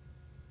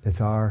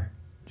 It's our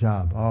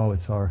job.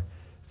 It's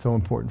so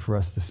important for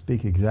us to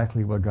speak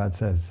exactly what God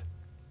says,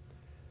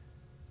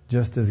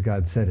 just as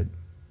God said it,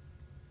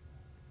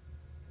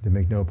 to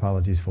make no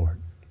apologies for it.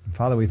 And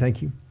Father, we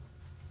thank you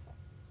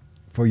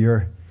for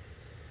your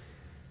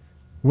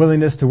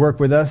willingness to work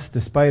with us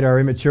despite our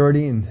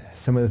immaturity and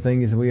some of the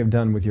things that we have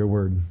done with your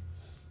word,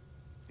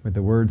 with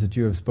the words that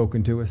you have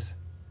spoken to us.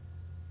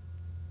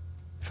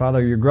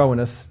 Father, you're growing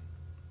us.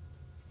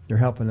 You're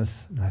helping us,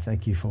 and I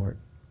thank you for it.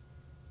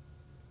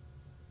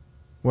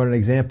 What an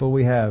example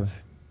we have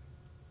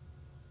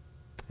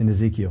in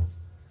Ezekiel.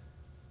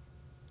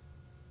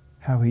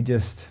 How he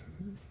just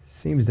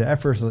seems to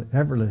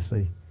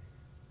effortlessly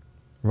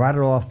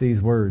rattle off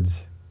these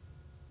words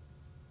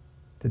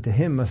that to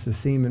him must have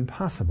seemed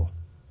impossible.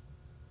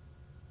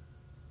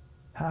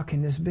 How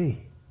can this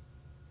be?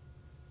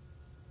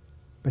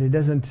 But he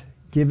doesn't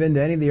give in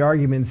to any of the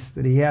arguments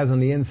that he has on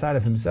the inside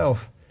of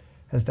himself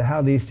as to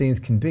how these things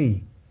can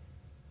be.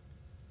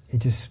 He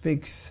just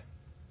speaks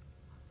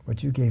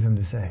what you gave him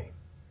to say.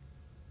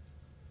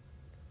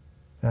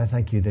 And I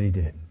thank you that he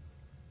did,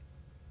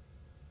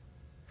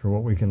 for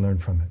what we can learn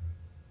from it.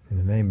 In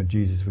the name of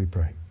Jesus we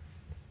pray.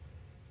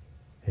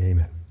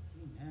 Amen.